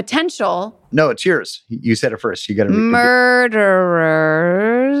queen, the potential... No, it's yours. You said it first. You got to... Murderers...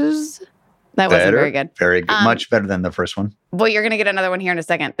 That wasn't very good. Very good. Much better than the first one. Well, you're going to get another one here in a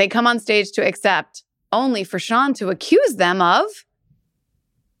second. They come on stage to accept only for Sean to accuse them of...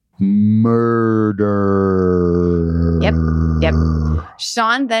 murder. Yep.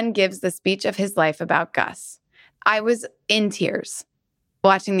 Sean then gives the speech of his life about Gus. I was in tears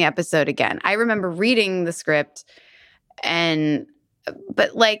watching the episode again. I remember reading the script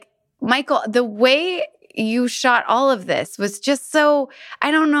but Michael, the way you shot all of this was just so,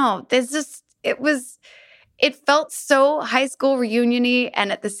 I don't know. It felt so high school reunion-y,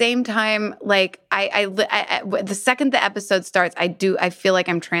 and at the same time, the second the episode starts, I feel like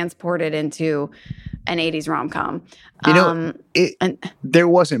I'm transported into an 80s rom-com. There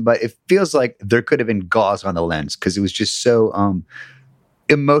wasn't, but it feels like there could have been gauze on the lens because it was just so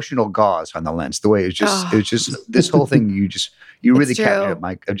emotional gauze on the lens. The way it was just this whole thing. You really captured it,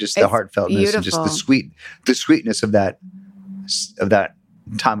 Mike. Of just the heartfeltness beautiful. And just the sweetness of that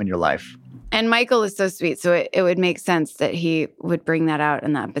time in your life. And Michael is so sweet, so it would make sense that he would bring that out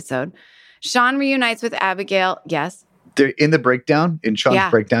in the episode. Sean reunites with Abigail. Yes? They're in the breakdown, in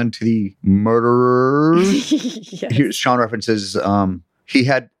Sean's breakdown to the murderers. Yes. Sean references he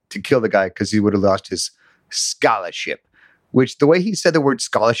had to kill the guy because he would have lost his scholarship. Which the way he said the word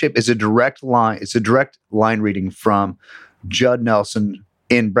scholarship is a direct line. It's a direct line reading from Judd Nelson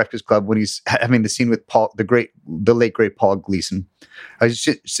in Breakfast Club when he's having the scene with the late great Paul Gleason. I was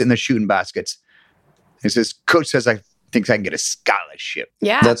sitting there shooting baskets. He says, "Coach says I think I can get a scholarship."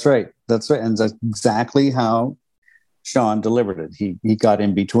 Yeah, that's right. And that's exactly how Sean delivered it. He got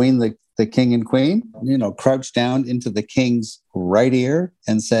in between the king and queen, crouched down into the king's right ear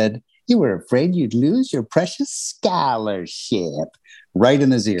and said, "You were afraid you'd lose your precious scholarship," right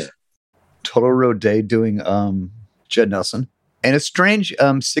in his ear. Total Road Day doing Judd Nelson. And a strange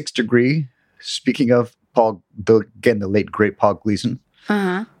 6th Degree, speaking of Paul, the late great Paul Gleason.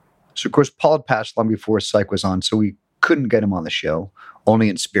 Uh-huh. So, of course, Paul had passed long before Psych was on, so we couldn't get him on the show, only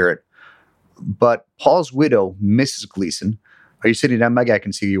in spirit. But Paul's widow, Mrs. Gleason, are you sitting down, Maggie? I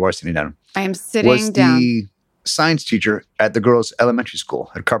can see you are sitting down. I am sitting down. Was the science teacher at the girls' elementary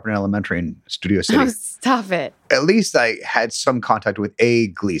school at Carpenter Elementary in Studio City. Oh, stop it. At least I had some contact with A.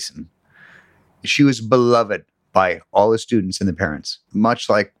 Gleason. She was beloved by all the students and the parents, much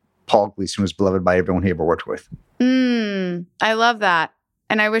like Paul Gleason was beloved by everyone he ever worked with. I love that.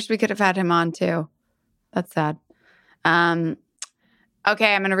 And I wish we could have had him on too. That's sad. Okay,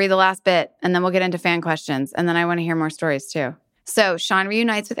 I'm going to read the last bit and then we'll get into fan questions. And then I want to hear more stories too. So Sean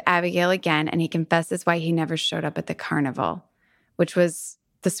reunites with Abigail again and he confesses why he never showed up at the carnival, which was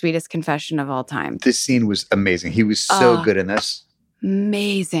the sweetest confession of all time. This scene was amazing. He was so good in this.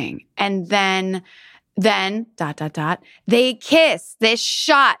 Amazing. And then they kiss. This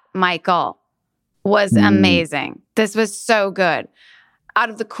shot, Michael, was amazing. This was so good. Out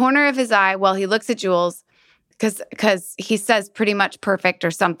of the corner of his eye, while he looks at Jules, because he says pretty much perfect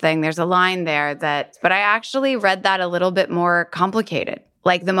or something. There's a line there but I actually read that a little bit more complicated.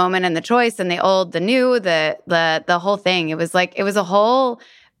 Like the moment and the choice and the old, the new, the whole thing. It was a whole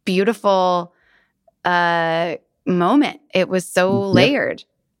beautiful moment. It was so layered.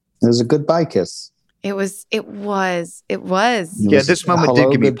 It was a goodbye kiss. It was. Yeah, this moment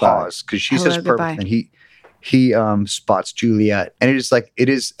did give me pause because she says perfect and he spots Juliet. And it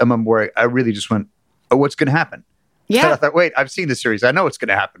is a moment where I really just went, oh, what's going to happen? Yeah. And I thought, wait, I've seen the series. I know what's going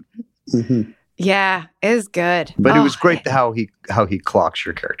to happen. Mm-hmm. Yeah, it was good. But it was great how he clocks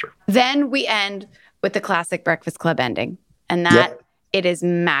your character. Then we end with the classic Breakfast Club ending. And that, it is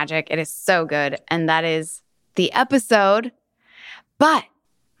magic. It is so good. And that is the episode. But,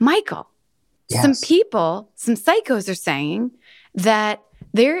 Michael, some psychos are saying that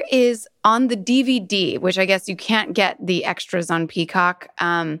there is on the DVD, which I guess you can't get the extras on Peacock,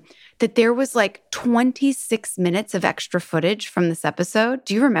 that there was like 26 minutes of extra footage from this episode.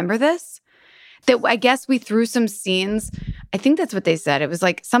 Do you remember this? That I guess we threw some scenes. I think that's what they said. It was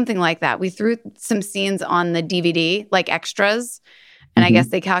like something like that. We threw some scenes on the DVD, like extras. And I guess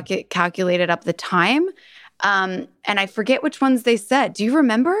they calculated up the time. And I forget which ones they said. Do you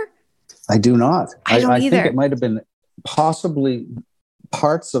remember? I do not. I don't either. I think it might have been possibly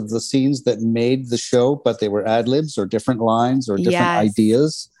parts of the scenes that made the show, but they were ad libs or different lines or different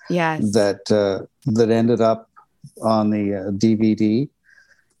ideas that ended up on the DVD.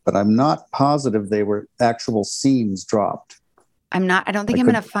 But I'm not positive they were actual scenes dropped. I don't think I'm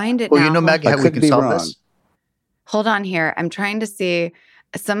going to find it now. Well, you know, Maggie, how we can solve this? Hold on here. I'm trying to see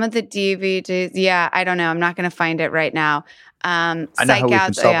some of the DVDs. Yeah, I don't know. I'm not going to find it right now. I know how we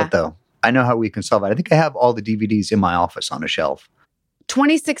can solve it, though. I know how we can solve it. I think I have all the DVDs in my office on a shelf.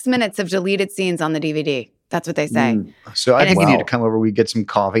 26 minutes of deleted scenes on the DVD. That's what they say. So I think we need to come over. We get some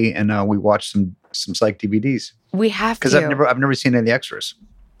coffee and we watch some Psych DVDs. We have to. Because I've never seen any of the extras.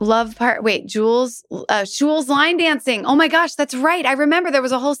 Love part. Wait, Jules' line dancing. Oh my gosh, that's right. I remember there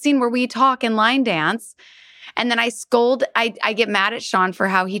was a whole scene where we talk and line dance. And then I scold, I get mad at Sean for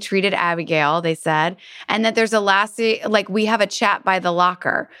how he treated Abigail, they said. And that there's a like we have a chat by the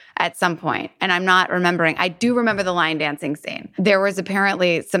locker at some point. And I'm not remembering. I do remember the line dancing scene. There was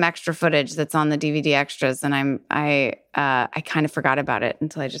apparently some extra footage that's on the DVD extras. And I kind of forgot about it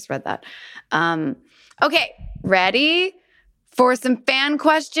until I just read that. Okay, ready for some fan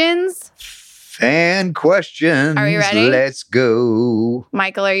questions? Fan questions. Are you ready? Let's go.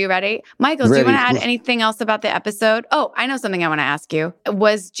 Michael, are you ready? Michael, do you want to add anything else about the episode? Oh, I know something I want to ask you.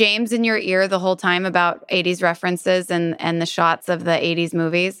 Was James in your ear the whole time about 80s references and the shots of the 80s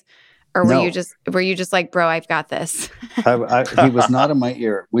movies? Or were you just like, bro, I've got this? He was not in my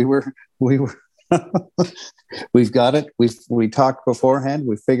ear. We were we've got it. We talked beforehand.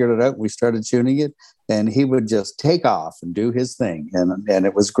 We figured it out. We started tuning it, and he would just take off and do his thing, and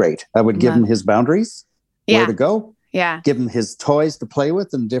it was great. I would give him his boundaries, where to go. Yeah, give him his toys to play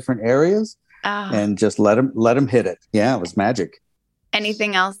with in different areas, and just let him hit it. Yeah, it was magic.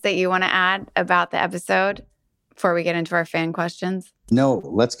 Anything else that you want to add about the episode before we get into our fan questions? No,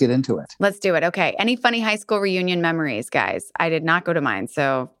 let's get into it. Let's do it. Okay. Any funny high school reunion memories, guys? I did not go to mine,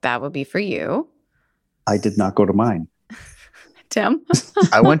 so that will be for you. I did not go to mine. Tim?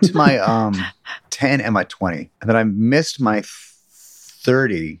 I went to my 10 and my 20, and then I missed my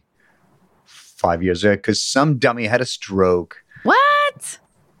 30 5 years ago because some dummy had a stroke. What?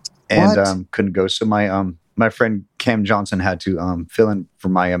 And couldn't go. So my friend Cam Johnson had to fill in for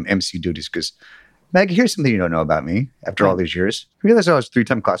my MC duties because, Maggie, here's something you don't know about me after all these years. You realize I was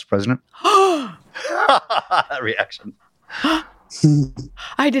 3-time class president? That reaction.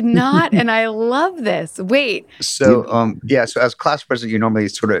 I did not, and I love this. Wait. So, so as class president, you normally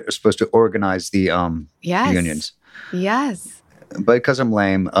sort of are supposed to organize the unions. Yes. But because I'm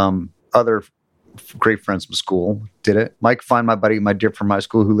lame, other great friends from school did it. Mike Fine, my buddy, my dear from high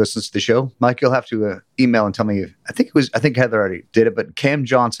school who listens to the show. Mike, you'll have to email and tell me. I think Heather already did it, but Cam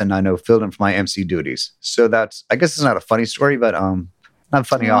Johnson, I know, filled in for my MC duties. So I guess it's not a funny story, but not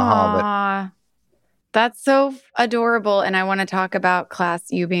funny, but that's so adorable. And I want to talk about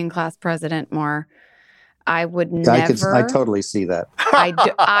you being class president more. I would never. I totally see that.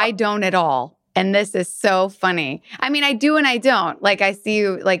 I don't at all. And this is so funny. I mean, I do and I don't. Like, I see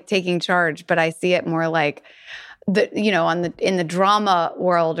you like taking charge, but I see it more like in the drama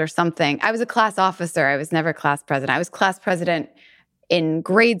world or something. I was a class officer. I was never class president. I was class president in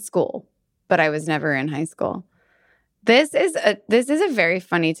grade school, but I was never in high school. This is a very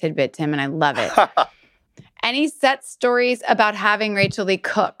funny tidbit, Tim, and I love it. Any set stories about having Rachel Lee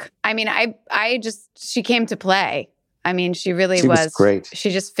cook? I mean, she came to play. I mean, she really was great. She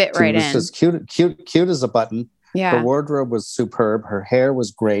just fit right in. She was just cute as a button. Yeah. Her wardrobe was superb. Her hair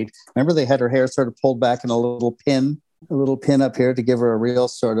was great. Remember, they had her hair sort of pulled back in a little pin up here to give her a real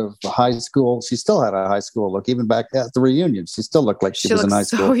sort of high school. She still had a high school look, even back at the reunion. She still looked like she was in high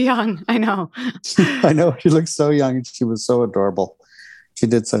school. So young. I know. I know. She looked so young and she was so adorable. She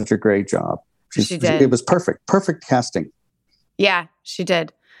did such a great job. She did. It was perfect. Perfect casting. Yeah, she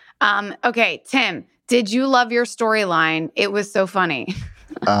did. Okay, Tim, did you love your storyline? It was so funny.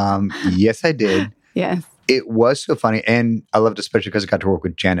 Yes, I did. Yes. It was so funny. And I loved it especially because I got to work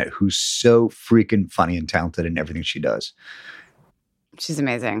with Janet, who's so freaking funny and talented in everything she does. She's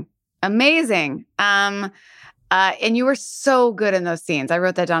amazing. Amazing. And you were so good in those scenes. I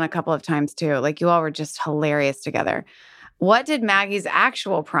wrote that down a couple of times too. Like, you all were just hilarious together. What did Maggie's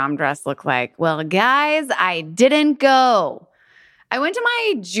actual prom dress look like? Well, guys, I didn't go. I went to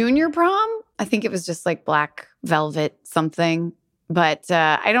my junior prom. I think it was just like black velvet something. But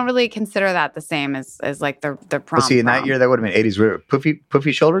I don't really consider that the same as like the prom. See, in that year, that would have been 80s. Were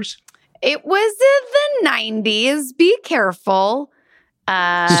puffy shoulders? It was in the 90s. Be careful.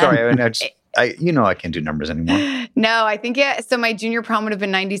 Sorry, I can't do numbers anymore. No, I think so my junior prom would have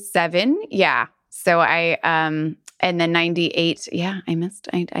been 97. Yeah. So and then 98. Yeah, I missed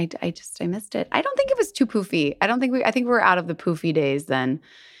it. I don't think it was too poofy. I think we were out of the poofy days then.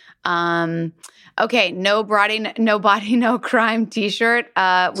 Okay, no body, no crime t-shirt.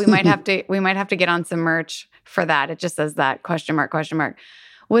 We might have to get on some merch for that. It just says that ?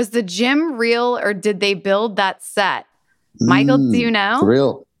 Was the gym real or did they build that set? Michael, do you know?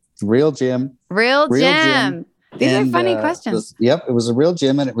 Real gym. Real gym. These are funny questions. It was a real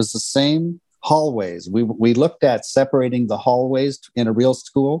gym and it was the same hallways. We looked at separating the hallways in a real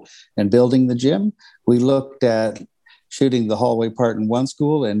school and building the gym. We looked at shooting the hallway part in one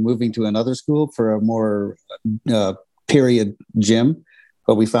school and moving to another school for a more period gym.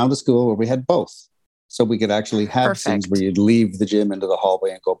 But we found a school where we had both. So we could actually have scenes where you'd leave the gym into the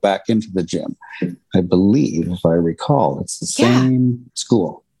hallway and go back into the gym. I believe, if I recall, it's the same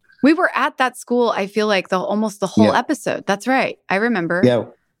school. We were at that school, I feel like, almost the whole episode. That's right. I remember. Yeah.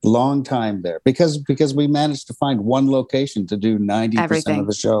 Long time there because we managed to find one location to do 90% of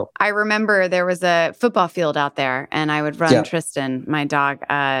the show. I remember there was a football field out there and I would run Tristan, my dog.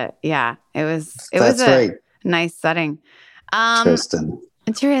 It was a nice setting. Tristan.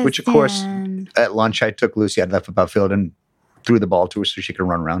 Which of course at lunch I took Lucy out of that football field and threw the ball to her so she could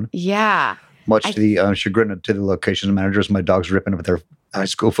run around. Yeah. Much to the chagrin to the locations managers, my dog's ripping up their high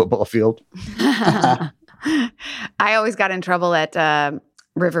school football field. I always got in trouble at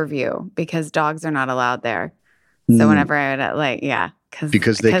Riverview because dogs are not allowed there. So whenever I would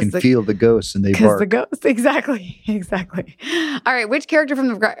because they can feel the ghosts and they bark. The ghosts, exactly. All right, which character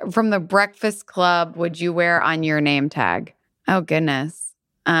from the Breakfast Club would you wear on your name tag? Oh goodness,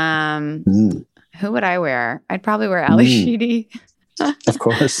 who would I wear? I'd probably wear Ali Sheedy. Of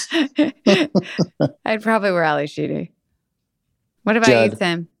course, I'd probably wear Ali Sheedy. What about you,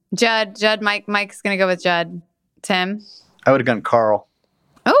 Tim? Judd. Mike's gonna go with Judd. Tim. I would have gone Carl.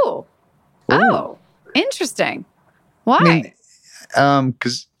 Oh. Oh. Interesting. Why?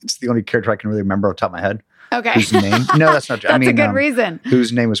 Because it's the only character I can really remember off the top of my head. Okay. Whose name? No, that's not true. That's a good reason.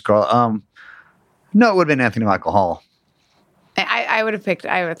 Whose name was Carl? No, it would have been Anthony Michael Hall. I would have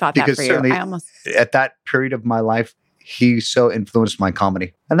thought Because that for you. At that period of my life, he so influenced my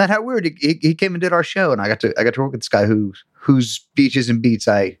comedy. And that how weird. He came and did our show, and I got to work with this guy whose speeches and beats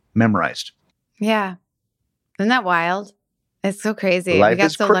I memorized. Yeah. Isn't that wild? It's so crazy. Life we got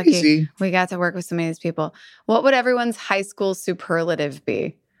is so crazy. lucky. We got to work with so many of these people. What would everyone's high school superlative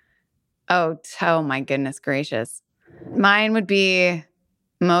be? Oh my goodness gracious. Mine would be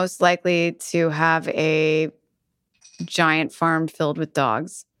most likely to have a giant farm filled with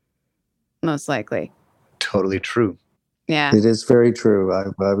dogs. Most likely. Totally true. Yeah. It is very true.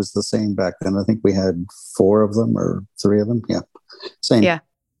 I was the same back then. I think we had 4 of them or 3 of them. Yeah. Same. Yeah.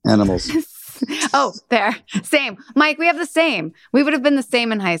 Animals. Oh, there. Same. Mike, we have the same. We would have been the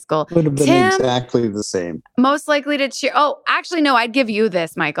same in high school. Would have been Tim, exactly the same. most likely to cheer. Oh, actually, no, I'd give you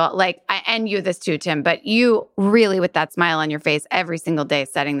this, Michael. And you this too, Tim. But you really, with that smile on your face every single day,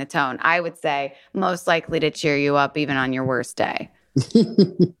 setting the tone. I would say most likely to cheer you up even on your worst day.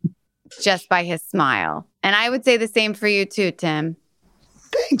 Just by his smile. And I would say the same for you too, Tim.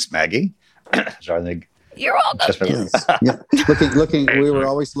 Thanks, Maggie. Sorry, You're welcome. Yes. Yeah. Looking. We were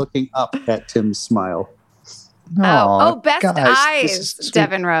always looking up at Tim's smile. Best guys, eyes,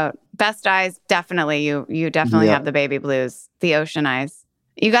 Devin wrote. Best eyes, definitely. You definitely have the baby blues, the ocean eyes.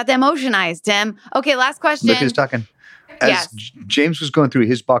 You got them ocean eyes, Tim. Okay, last question. Look who's talking. As Yes. James was going through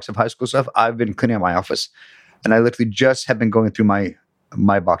his box of high school stuff, I've been cleaning out my office. And I literally just have been going through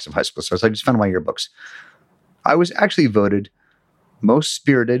my box of high school stuff. So I just found my yearbooks. I was actually voted most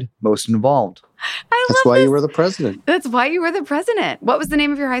spirited, most involved. That's why you were the president. That's why you were the president. What was the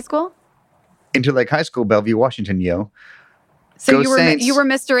name of your high school? Interlake High School, Bellevue, Washington, yo. So Go you were Saints. you were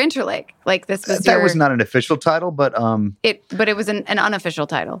Mr. Interlake. Like this was That was not an official title, but it was an unofficial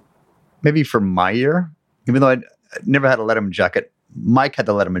title. maybe for my year, even though I never had a Letterman jacket. Mike had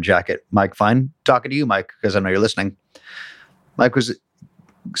the Letterman jacket. Mike, fine. Talking to you, Mike, because I know you're listening. Mike was a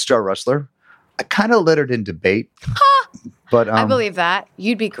star wrestler. I kind of lettered in debate. But I believe that.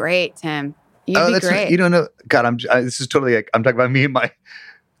 You'd be great, Tim. You'd be great. You don't know. God, this is totally like, I'm talking about me and my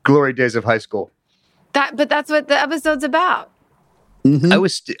glory days of high school. But that's what the episode's about. Mm-hmm. I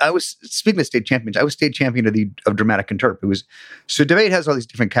was speaking of state champions. I was state champion of dramatic interp. So debate has all these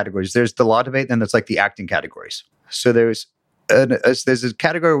different categories. There's the law debate, then there's like the acting categories. So there's a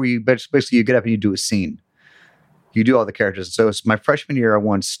category where you basically you get up and you do a scene. You do all the characters. So it's my freshman year, I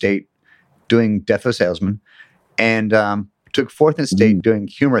won state doing Death of a Salesman, and took 4th in state doing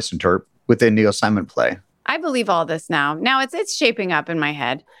humorous interp with a Neil Simon play. I believe all this now. Now it's shaping up in my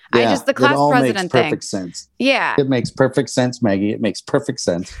head. Yeah, the class it all president makes thing. perfect sense. Yeah. It makes perfect sense, Maggie. It makes perfect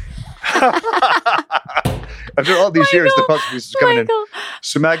sense. After all these years, the puzzle piece is coming in. Michael.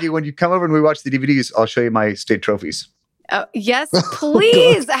 So Maggie, when you come over and we watch the DVDs, I'll show you my state trophies. Yes,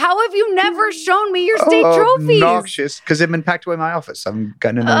 please. How have you never shown me your state trophies? Obnoxious, because they've been packed away in my office. I haven't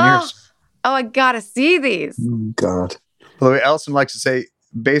gotten in them in years. Oh, I gotta see these. God. By the way, Allison likes to say,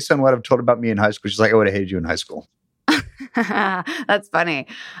 based on what I've told about me in high school, she's like, I would have hated you in high school. That's funny.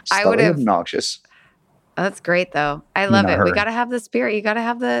 I Slightly would have. obnoxious. That's great, though. I love Not it. We her. got to have the spirit. You got to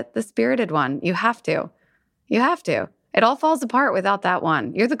have the spirited one. You have to. You have to. It all falls apart without that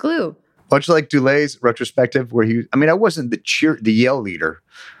one. You're the glue. Much like Dulay's retrospective, where I wasn't the yell leader,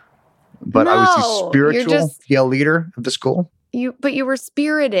 but I was the No, spiritual yell leader of the school. But you were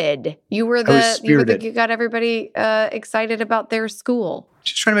spirited. You were spirited. you got everybody excited about their school.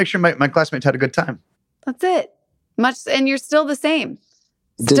 Just trying to make sure my classmates had a good time. That's it. And you're still the same.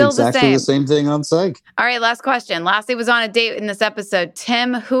 Did Still exactly the same thing on psych. All right, last question. Lassie was on a date in this episode.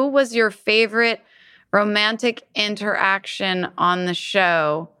 Tim, who was your favorite romantic interaction on the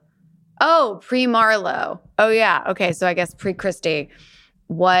show? Oh, pre-Marlo. Oh, yeah. Okay, so I guess pre-Christy.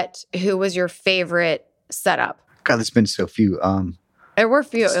 Who was your favorite setup? God, there's been so few. There were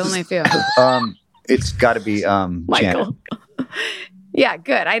only a few. It's got to be Michael. Janet. Yeah,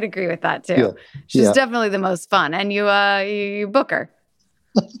 good. I'd agree with that too. Yeah. She's Yeah. definitely the most fun, and you book her.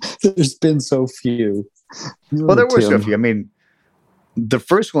 There's been so few. Well, there were so Tim. few. I mean, the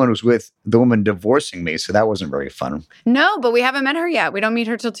first one was with the woman divorcing me, so that wasn't very fun. No, but we haven't met her yet. We don't meet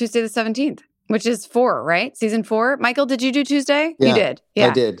her till Tuesday the 17th, which is 4, right? Season 4. Michael, did you do Tuesday? Yeah, You did. Yeah, I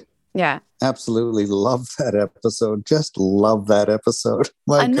did. Yeah. Absolutely love that episode. Just love that episode.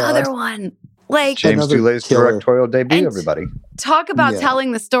 My Another God. one. Like James Another Dulay's killer. directorial debut, And everybody. talk about Yeah.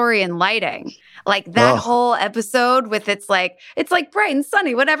 telling the story in lighting. Like that whole episode with it's like bright and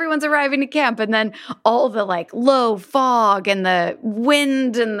sunny when everyone's arriving to camp, and then all the like low fog and the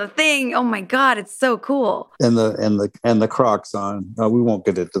wind and the thing. Oh my God, it's so cool. And the Crocs on. We won't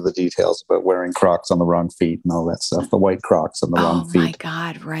get into the details about wearing Crocs on the wrong feet and all that stuff. The white Crocs on the wrong feet. Oh my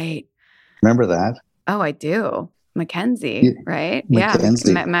God, right. Remember that? Oh, I do. Mackenzie, right?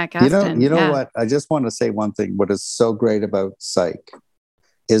 Mackenzie. Yeah, Matt Caston. You know yeah. what? I just want to say one thing. What is so great about Psych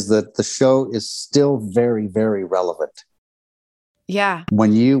is that the show is still very, very relevant. Yeah.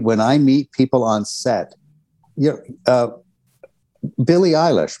 When I meet people on set, Billie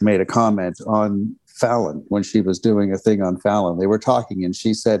Eilish made a comment on Fallon when she was doing a thing on Fallon. They were talking and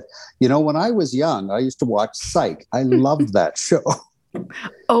she said, when I was young, I used to watch Psych. I loved that show.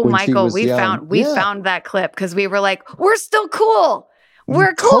 Oh, when Michael, we found that clip because we were like, we're still cool.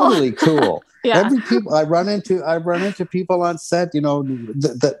 We're cool. Totally cool. Yeah. I run into people on set,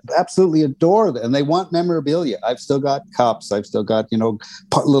 that absolutely adore it, and they want memorabilia. I've still got cups. I've still got,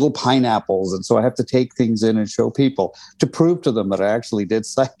 little pineapples. And so I have to take things in and show people to prove to them that I actually did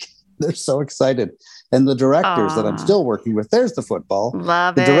Psych. They're so excited. And the directors that I'm still working with, there's the football.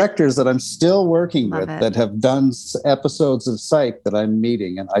 The directors that I'm still working with that have done episodes of Psych that I'm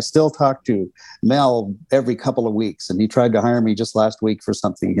meeting. And I still talk to Mel every couple of weeks. And he tried to hire me just last week for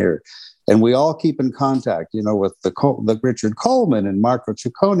something here. And we all keep in contact, with the Richard Coleman and Marco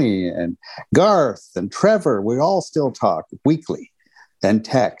Ciccone and Garth and Trevor. We all still talk weekly and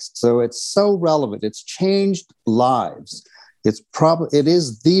text. So it's so relevant. It's changed lives. It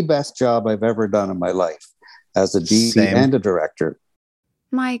is the best job I've ever done in my life as a DP and a director.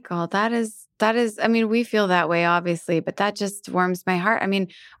 Michael, that is, I mean, we feel that way, obviously, but that just warms my heart. I mean,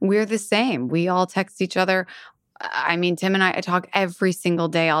 we're the same. We all text each other. I mean, Tim and I talk every single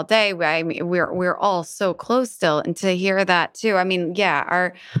day, all day. I mean, we're all so close still. And to hear that too, I mean,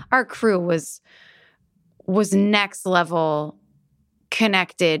 yeah, our crew was next level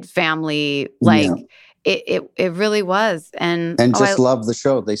connected family. Like it really was. And just loved the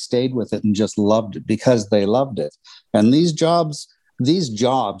show. They stayed with it and just loved it because they loved it. And these jobs,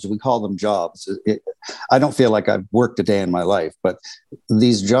 we call them jobs. I don't feel like I've worked a day in my life, but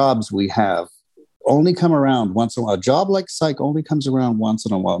these jobs we have only come around once in a while. A job like Psych only comes around once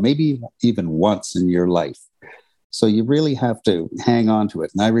in a while, maybe even once in your life. So you really have to hang on to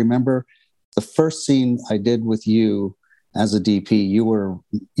it. And I remember the first scene I did with you as a DP, you were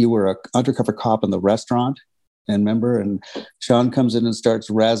an undercover cop in the restaurant. And remember, and Sean comes in and starts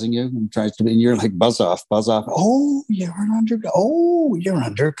razzing you and tries to be, and you're like, buzz off. Oh, you're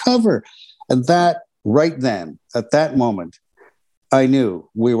undercover. And that right then, at that moment, I knew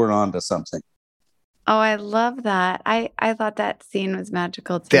we were onto something. Oh, I love that. I thought that scene was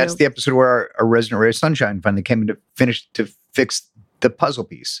magical too. That's the episode where our resident ray of sunshine finally came in to fix the puzzle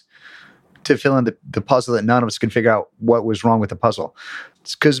piece, to fill in the puzzle that none of us could figure out what was wrong with the puzzle.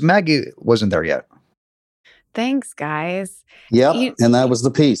 It's because Maggie wasn't there yet. Thanks, guys. Yep, and that was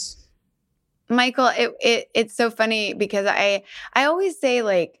the piece. Michael, it's so funny because I always say,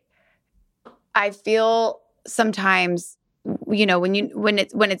 like, I feel sometimes, when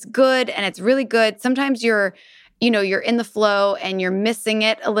it's good and it's really good, sometimes you're in the flow and you're missing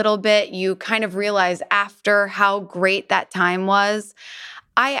it a little bit. You kind of realize after how great that time was.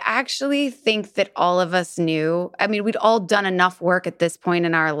 I actually think that all of us knew. I mean, we'd all done enough work at this point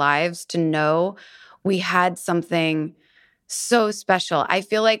in our lives to know we had something so special. I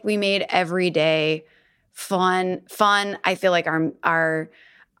feel like we made every day fun. I feel like our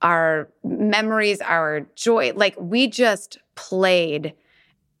memories, our joy, like we just played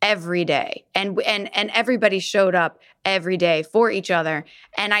every day, and everybody showed up every day for each other.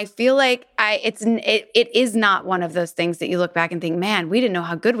 And I feel like it is not one of those things that you look back and think, man, we didn't know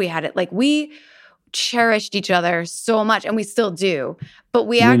how good we had it. Like we cherished each other so much, and we still do. But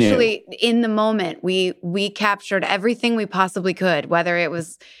we actually, in the moment, we captured everything we possibly could, whether it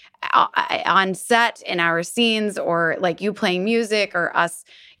was on set in our scenes or like you playing music or us,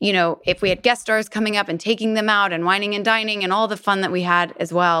 if we had guest stars coming up and taking them out and wining and dining and all the fun that we had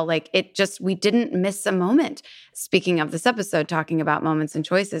as well. Like we didn't miss a moment. Speaking of this episode, talking about moments and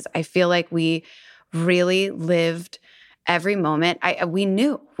choices, I feel like we really lived every moment. We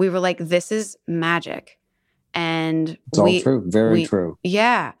knew, we were like, this is magic. And it's all true. Very true.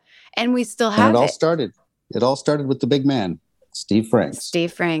 Yeah. And we still have it. It all started with the big man, Steve Franks.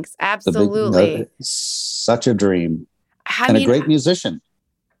 Absolutely. Such a dream. A great musician.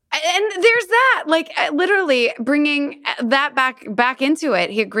 And there's that, like literally bringing that back into it.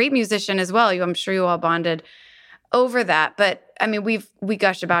 He a great musician as well. I'm sure you all bonded over that. But I mean, we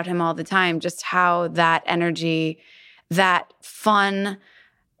gush about him all the time, just how that energy, that fun,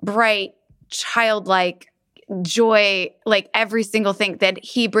 bright, childlike joy, like every single thing that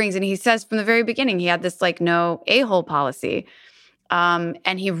he brings. And he says from the very beginning, he had this like no a-hole policy.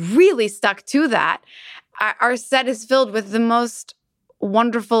 And he really stuck to that. Our set is filled with the most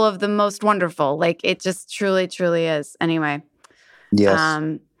wonderful of the most wonderful. Like it just truly, truly is. Anyway. Yes.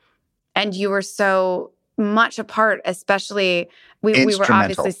 And you were so much a part, especially we were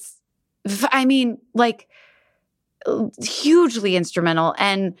obviously, I mean, like hugely instrumental.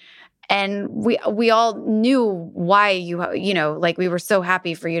 And we all knew why you know, like we were so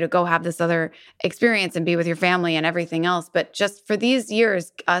happy for you to go have this other experience and be with your family and everything else. But just for these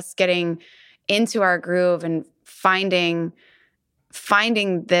years, us getting into our groove and finding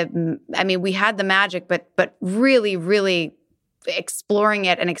I mean, we had the magic, but really, really exploring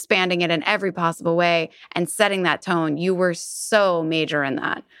it and expanding it in every possible way and setting that tone. You were so major in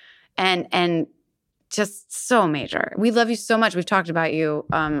that. And just so major. We love you so much. We've talked about you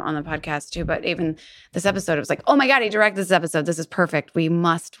on the podcast too, but even this episode, it was like, oh my God, he directed this episode. This is perfect. We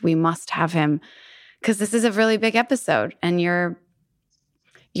must have him because this is a really big episode, and you're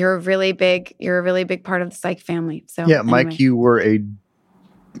a really big part of the Psych family. So yeah, Mike, you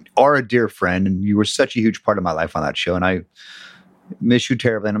are a dear friend, and you were such a huge part of my life on that show, and I miss you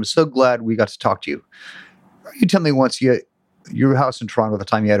terribly. And I'm so glad we got to talk to you. You tell me once your house in Toronto at the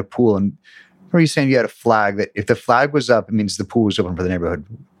time, you had a pool, and or are you saying you had a flag that if the flag was up, it means the pool was open for the neighborhood?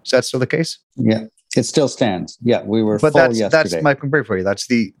 Is that still the case? Yeah, it still stands. Yeah, we were full yesterday. That's Mike McMurray for you. That's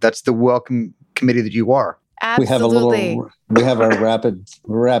the welcome committee that you are. Absolutely. We have our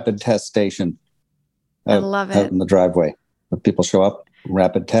rapid test station. I love it. Out in the driveway. If people show up,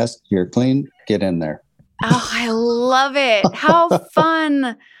 rapid test, you're clean, get in there. Oh, I love it. How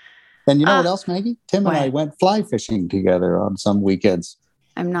fun. And you know what else, Maggie? Tim and I went fly fishing together on some weekends.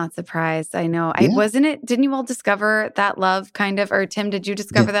 I'm not surprised. I know. Yeah. Didn't you all discover that love kind of, or Tim, did you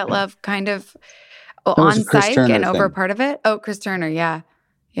discover that love kind of on Psych and over part of it? Oh, Chris Turner. Yeah.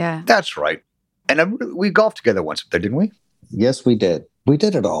 Yeah. That's right. And we golfed together once up there, didn't we? Yes, we did. We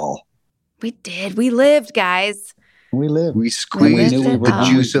did it all. We did. We lived, guys. We lived. We squeezed the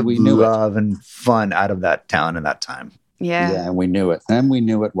juice of love and fun out of that town in that time. Yeah. Yeah, and we knew it. And we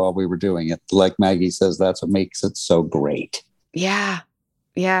knew it while we were doing it. Like Maggie says, that's what makes it so great. Yeah.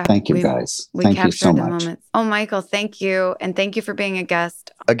 Yeah. Thank you, guys. Thank you so much. Moments. Oh, Michael, thank you. And thank you for being a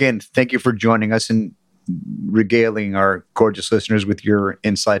guest. Again, thank you for joining us and regaling our gorgeous listeners with your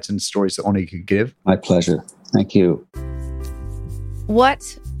insights and stories that only you could give. My pleasure. Thank you.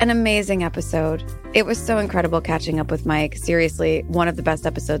 What an amazing episode. It was so incredible catching up with Mike. Seriously, one of the best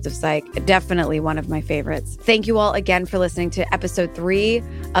episodes of Psych. Definitely one of my favorites. Thank you all again for listening to episode 3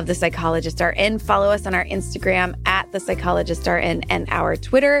 of The Psychologists Are In. Follow us on our Instagram at The Psychologists Are In and our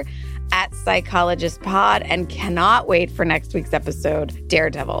Twitter at PsychologistPod, and cannot wait for next week's episode,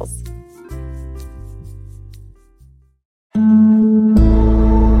 Daredevils.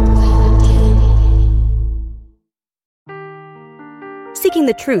 Seeking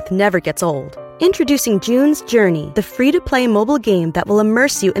the truth never gets old. Introducing June's Journey, the free-to-play mobile game that will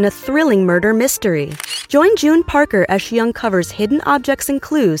immerse you in a thrilling murder mystery. Join June Parker as she uncovers hidden objects and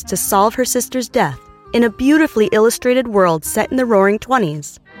clues to solve her sister's death in a beautifully illustrated world set in the Roaring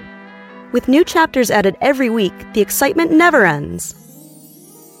 '20s. With new chapters added every week, the excitement never ends.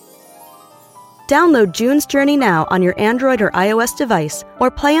 Download June's Journey now on your Android or iOS device, or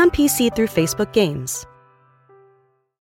play on PC through Facebook Games.